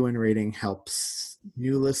review and rating helps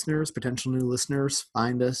new listeners, potential new listeners,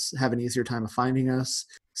 find us, have an easier time of finding us.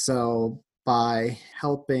 So by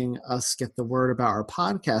helping us get the word about our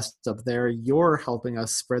podcast up there, you're helping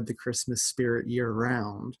us spread the Christmas spirit year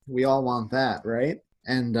round. We all want that, right?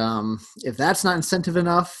 And if that's not incentive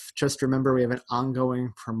enough, just remember we have an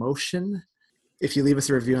ongoing promotion. If you leave us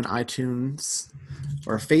a review on iTunes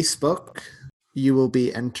or Facebook, you will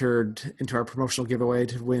be entered into our promotional giveaway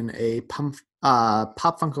to win a Pop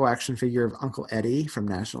Funko action figure of Uncle Eddie from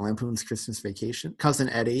National Lampoon's Christmas Vacation. Cousin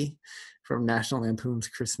Eddie from National Lampoon's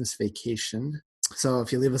Christmas Vacation. So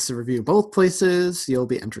if you leave us a review both places, you'll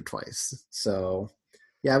be entered twice. So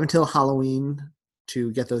you have until Halloween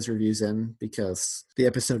to get those reviews in, because the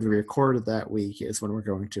episode we recorded that week is when we're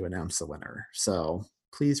going to announce the winner. So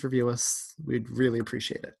please review us. We'd really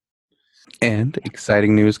appreciate it. And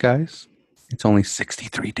exciting news, guys. It's only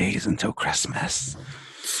 63 days until Christmas.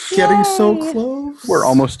 Getting so close. We're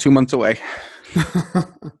almost 2 months away.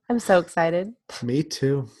 I'm so excited. Me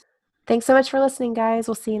too. Thanks so much for listening, guys.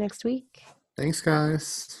 We'll see you next week. Thanks,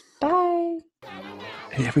 guys. Bye.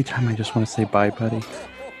 Hey, every time I just want to say bye, buddy.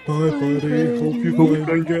 Bye, buddy. Hope you find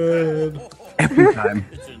again. Every time.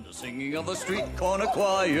 It's in the singing of a street corner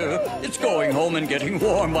choir. It's going home and getting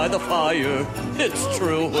warm by the fire. It's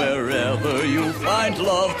true wherever you find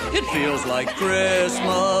love, it feels like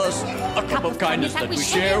Christmas. A cup of kindness that we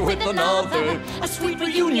share with another. A sweet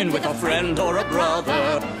reunion with a friend or a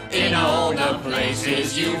brother. In all the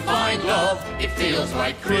places you find love, it feels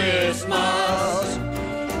like Christmas.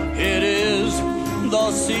 It is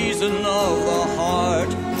the season of the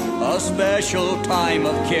heart, a special time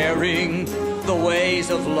of caring, the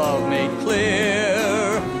ways of love made clear.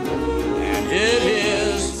 And it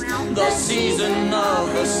is the season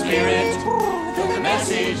of the Spirit, the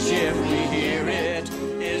message if we hear it.